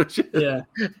 oh shit, oh shit. Yeah.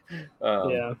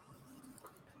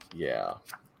 Yeah.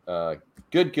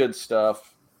 Good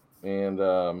stuff.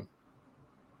 And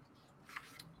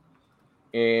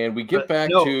we get back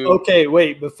to... Okay,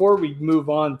 wait. Before we move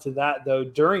on to that, though,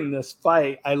 during this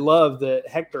fight, I love that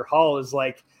Hector Hall is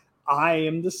like, I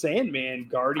am the Sandman,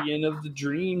 guardian of the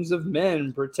dreams of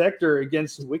men, protector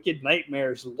against wicked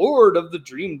nightmares, lord of the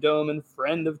Dream Dome, and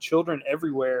friend of children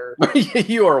everywhere.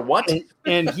 You are what?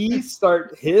 And he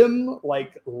start him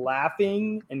like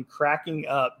laughing and cracking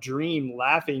up. Dream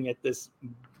laughing at this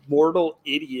mortal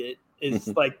idiot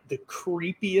is like the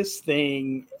creepiest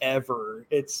thing ever.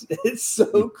 It's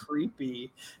so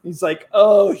creepy. He's like,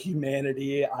 "Oh,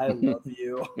 humanity, I love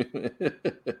you." Like,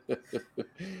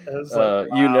 wow.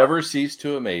 You never cease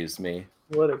to amaze me.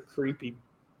 What a creepy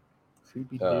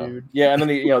dude. Yeah, and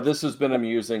then this has been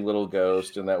amusing, little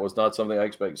ghost, and that was not something I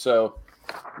expected. So,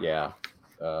 yeah,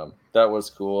 that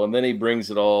was cool. And then he brings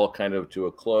it all kind of to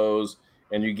a close,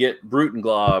 and you get Brute and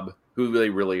Glob, who they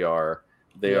really are.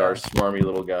 They are smarmy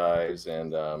little guys,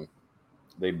 and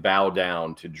they bow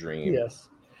down to Dream.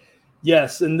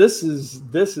 Yes, and this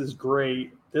is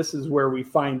great. This is where we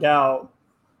find out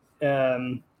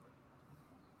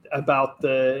about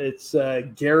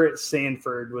Garrett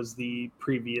Sanford was the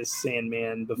previous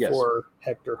Sandman before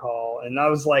Hector Hall, and I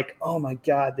was like, oh my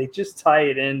god, they just tie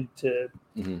it into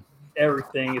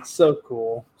everything. It's so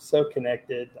cool, so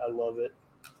connected. I love it.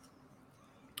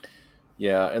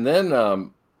 Yeah, and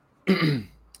then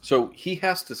so he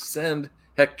has to send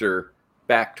Hector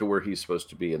back to where he's supposed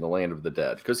to be in the land of the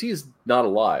dead because he's not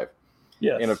alive.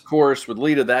 Yes. And of course, with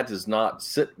Lita, that does not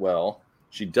sit well.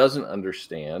 She doesn't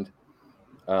understand.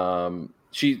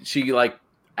 She like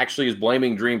actually is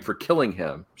blaming Dream for killing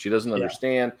him. She doesn't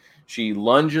understand. She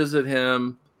lunges at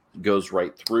him, goes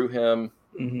right through him.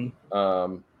 And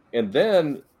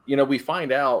then, we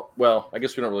find out, well, I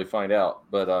guess we don't really find out,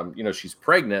 but, she's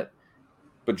pregnant,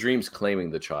 but Dream's claiming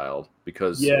the child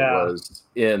because it was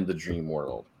in the dream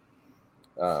world,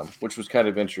 which was kind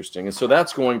of interesting. And so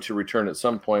that's going to return at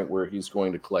some point where he's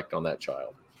going to collect on that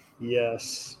child.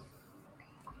 Yes.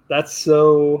 That's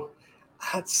so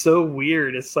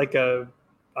weird. It's like I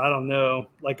don't know,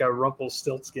 like a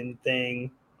Rumpelstiltskin thing.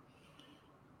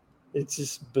 It's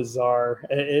just bizarre.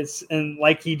 And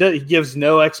like he gives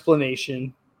no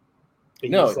explanation.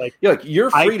 No, like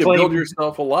you're free to build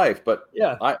yourself a life, but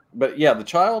the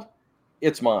child,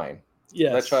 it's mine.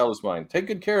 Yes. That child is mine. Take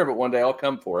good care of it. One day I'll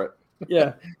come for it.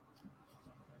 Yeah.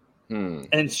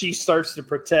 And she starts to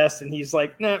protest, and he's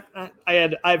like, "Nah,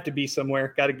 I have to be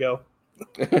somewhere. Got to go."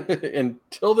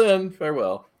 Until then,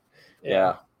 farewell.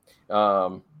 Yeah.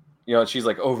 And she's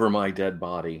like, over my dead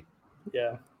body.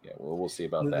 Yeah. Yeah. Well, we'll see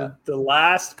about that. The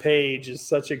last page is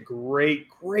such a great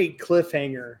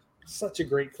cliffhanger. Such a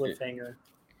great cliffhanger.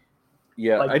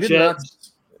 Yeah, like I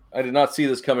did not see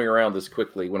this coming around this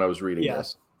quickly when I was reading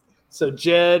this. So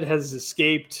Jed has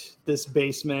escaped this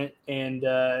basement, and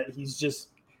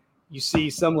you see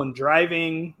someone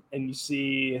driving, and you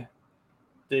see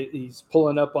he's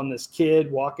pulling up on this kid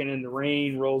walking in the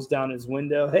rain, rolls down his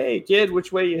window. Hey, kid,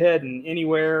 which way you heading?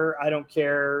 Anywhere. I don't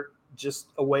care. Just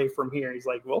away from here. He's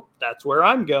like, well, that's where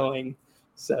I'm going.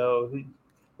 So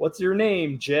what's your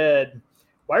name? Jed.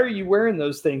 Why are you wearing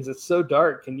those things? It's so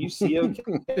dark. Can you see okay?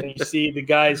 And you see the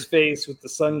guy's face with the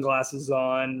sunglasses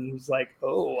on. He's like,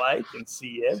 oh, I can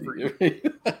see everything.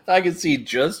 I can see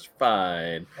just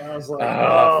fine. I was like,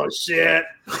 oh, shit.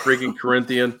 Freaking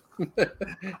Corinthian.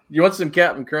 You want some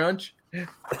Captain Crunch?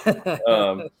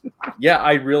 I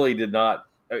really did not.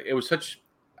 It was such,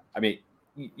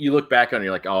 you look back on it and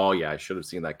you're like, oh, yeah, I should have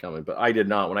seen that coming. But I did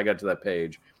not. When I got to that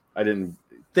page, I didn't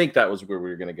think that was where we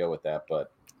were going to go with that.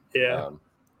 But yeah.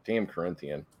 Damn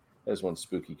Corinthian. That's one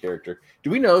spooky character.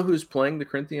 Do we know who's playing the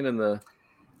Corinthian in the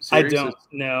series? I don't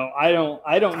know.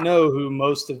 I don't know who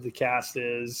most of the cast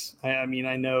is. I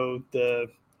know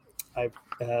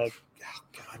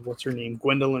what's her name?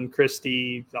 Gwendolyn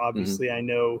Christie. Obviously, I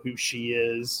know who she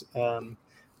is.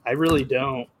 I really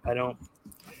don't.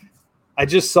 I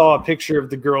just saw a picture of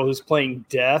the girl who's playing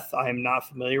Death. I'm not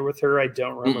familiar with her. I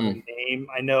don't remember her name.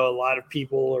 I know a lot of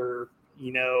people are,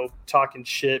 talking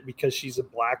shit because she's a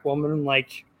black woman.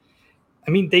 Like,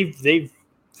 I mean, they've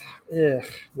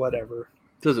whatever.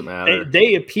 Doesn't matter.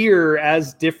 They appear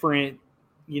as different,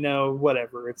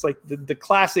 whatever. It's like the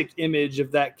classic image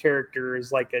of that character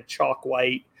is like a chalk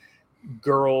white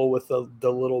girl with the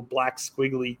little black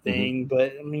squiggly thing. Mm-hmm.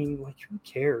 But I mean, like, who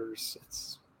cares?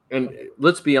 And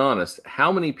let's be honest,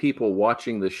 how many people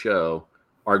watching the show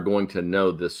are going to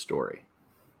know this story?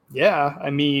 Yeah, I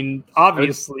mean,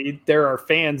 obviously there are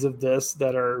fans of this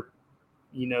that are,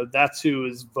 that's who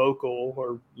is vocal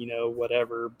or,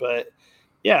 whatever. But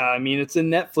yeah, I mean, it's a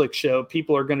Netflix show.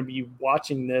 People are going to be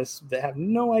watching this that have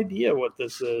no idea what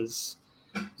this is.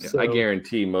 Yeah, so, I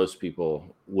guarantee most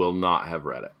people will not have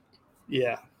read it.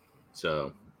 Yeah.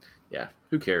 So, yeah,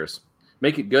 who cares?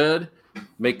 Make it good.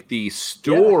 Make the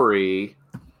story,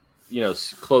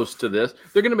 close to this.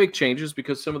 They're going to make changes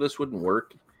because some of this wouldn't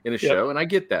work in a show, and I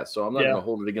get that. So I'm not going to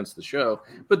hold it against the show.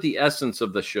 But the essence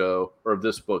of the show or of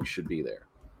this book should be there.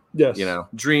 Yes.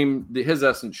 Dream, his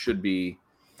essence should be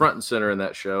front and center in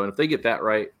that show. And if they get that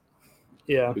right,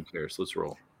 who cares? Let's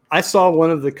roll. I saw one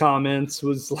of the comments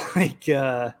was like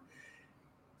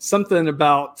something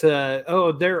about,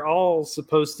 they're all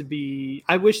supposed to be,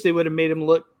 I wish they would have made him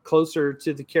look closer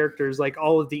to the characters. Like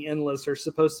all of the Endless are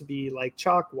supposed to be like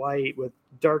chalk white with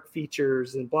dark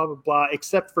features and blah, blah, blah,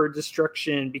 except for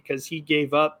Destruction because he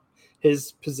gave up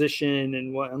his position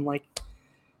and what. I'm like,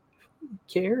 who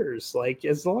cares? Like,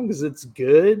 as long as it's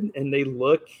good and they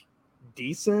look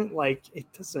decent, like,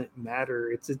 it doesn't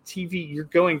matter. It's a TV. You're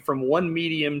going from one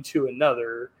medium to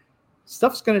another.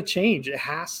 Stuff's going to change. It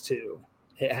has to.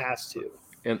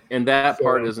 And that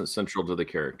part isn't central to the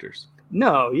characters.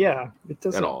 No, yeah. It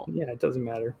doesn't at all. Yeah, it doesn't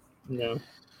matter. No.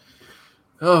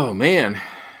 Oh man.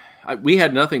 We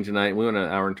had nothing tonight. We went an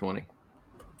hour and 20.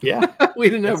 Yeah. We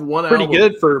didn't have one pretty album.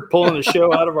 Good for pulling the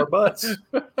show out of our butts.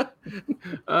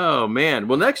 Oh man.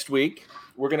 Well, next week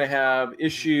we're going to have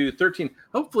issue 13.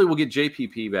 Hopefully we'll get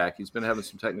JPP back. He's been having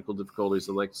some technical difficulties.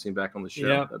 I'd like to see him back on the show.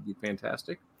 Yeah. That'd be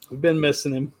fantastic. We've been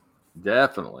missing him.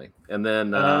 Definitely. And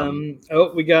then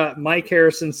we got Mike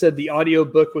Harrison said the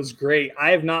audiobook was great.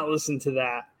 I have not listened to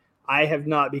that. I have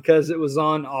not, because it was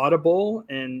on Audible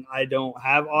and I don't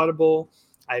have Audible.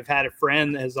 I've had a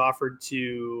friend that has offered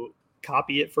to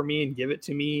copy it for me and give it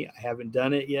to me. I haven't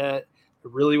done it yet. I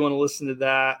really want to listen to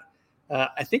that.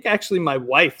 I think actually my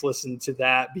wife listened to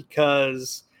that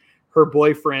because her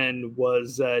boyfriend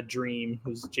was Dream,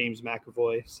 who's James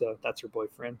McAvoy. So that's her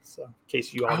boyfriend. So in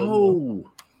case you all don't know.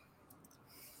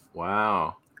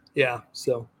 Wow. Yeah.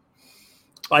 So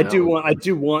I do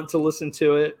want to listen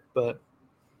to it, but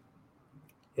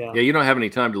yeah. Yeah, you don't have any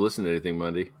time to listen to anything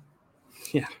Monday.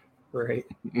 Yeah. Right.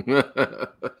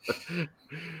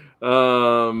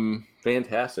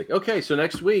 Fantastic. Okay, so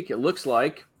next week it looks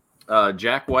like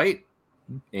Jack White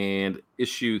and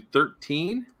issue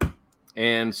 13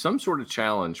 and some sort of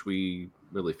challenge. We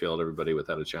really failed everybody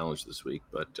without a challenge this week,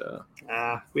 but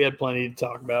we had plenty to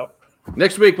talk about.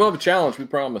 Next week we'll have a challenge, we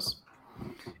promise.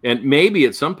 And maybe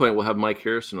at some point we'll have Mike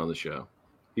Harrison on the show.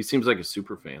 He seems like a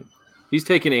super fan. He's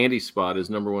taken Andy's spot as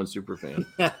number one super fan.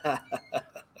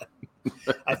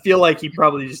 I feel like he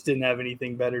probably just didn't have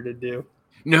anything better to do.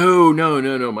 No.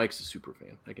 Mike's a super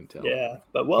fan. I can tell. Yeah,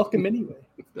 but welcome anyway.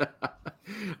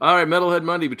 All right, Metalhead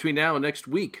Monday. Between now and next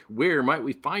week, where might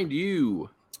we find you?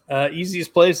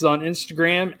 Easiest place is on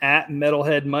Instagram at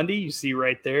Metalhead Monday. You see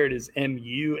right there, it is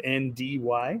MUNDY.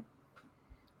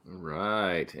 All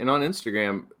right. And on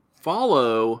Instagram,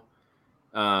 follow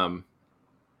Mr.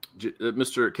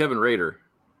 Kevin Rader,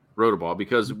 Rotaball,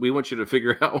 because we want you to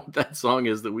figure out what that song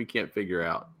is that we can't figure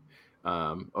out.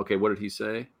 Okay, what did he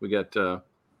say? We got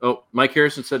Mike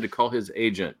Harrison said to call his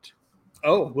agent.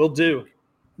 Oh, we'll do.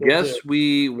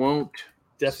 We won't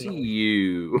see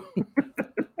you.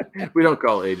 We don't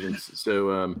call agents,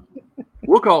 so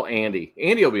we'll call Andy.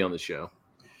 Andy will be on the show.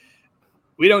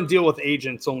 We don't deal with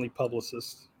agents, only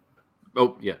publicists.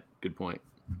 Oh, yeah, good point.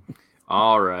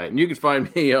 All right, and you can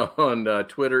find me on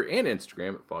Twitter and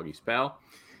Instagram at Foggy's Pal.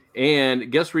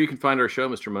 And guess where you can find our show,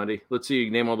 Mr. Monday? Let's see.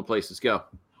 Name all the places. Go.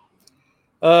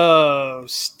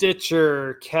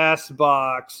 Stitcher,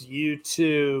 Castbox,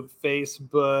 YouTube,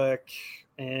 Facebook,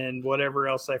 and whatever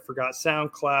else I forgot.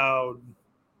 SoundCloud.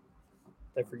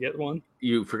 Did I forget one?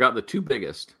 You forgot the two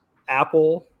biggest.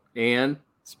 Apple and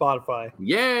Spotify.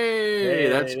 Yay!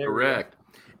 That's correct.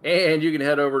 And you can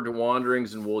head over to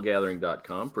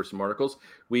wanderingsandwoolgathering.com for some articles.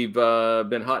 We've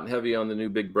been hot and heavy on the new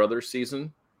Big Brother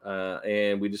season.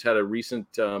 And we just had a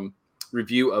recent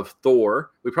review of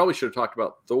Thor. We probably should have talked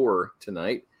about Thor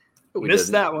tonight. But we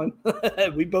missed that one.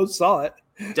 We both saw it.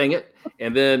 Dang it.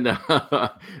 And then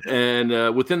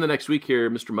within the next week here,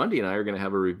 Mr. Mundy and I are going to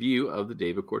have a review of the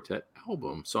David Quartet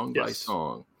album, song by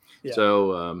song. Yeah.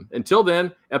 So until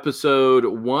then, episode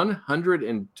 100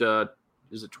 and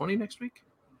is it 20 next week?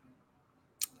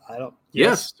 I don't.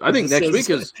 Yes, I think next week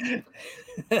is.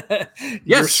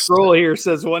 Your scroll here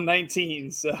says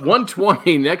 119. So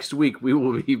 120 next week. We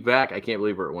will be back. I can't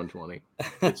believe we're at 120.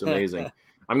 It's amazing.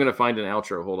 I'm going to find an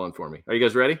outro. Hold on for me. Are you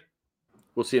guys ready?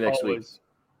 We'll see you next week.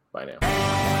 Bye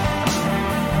now.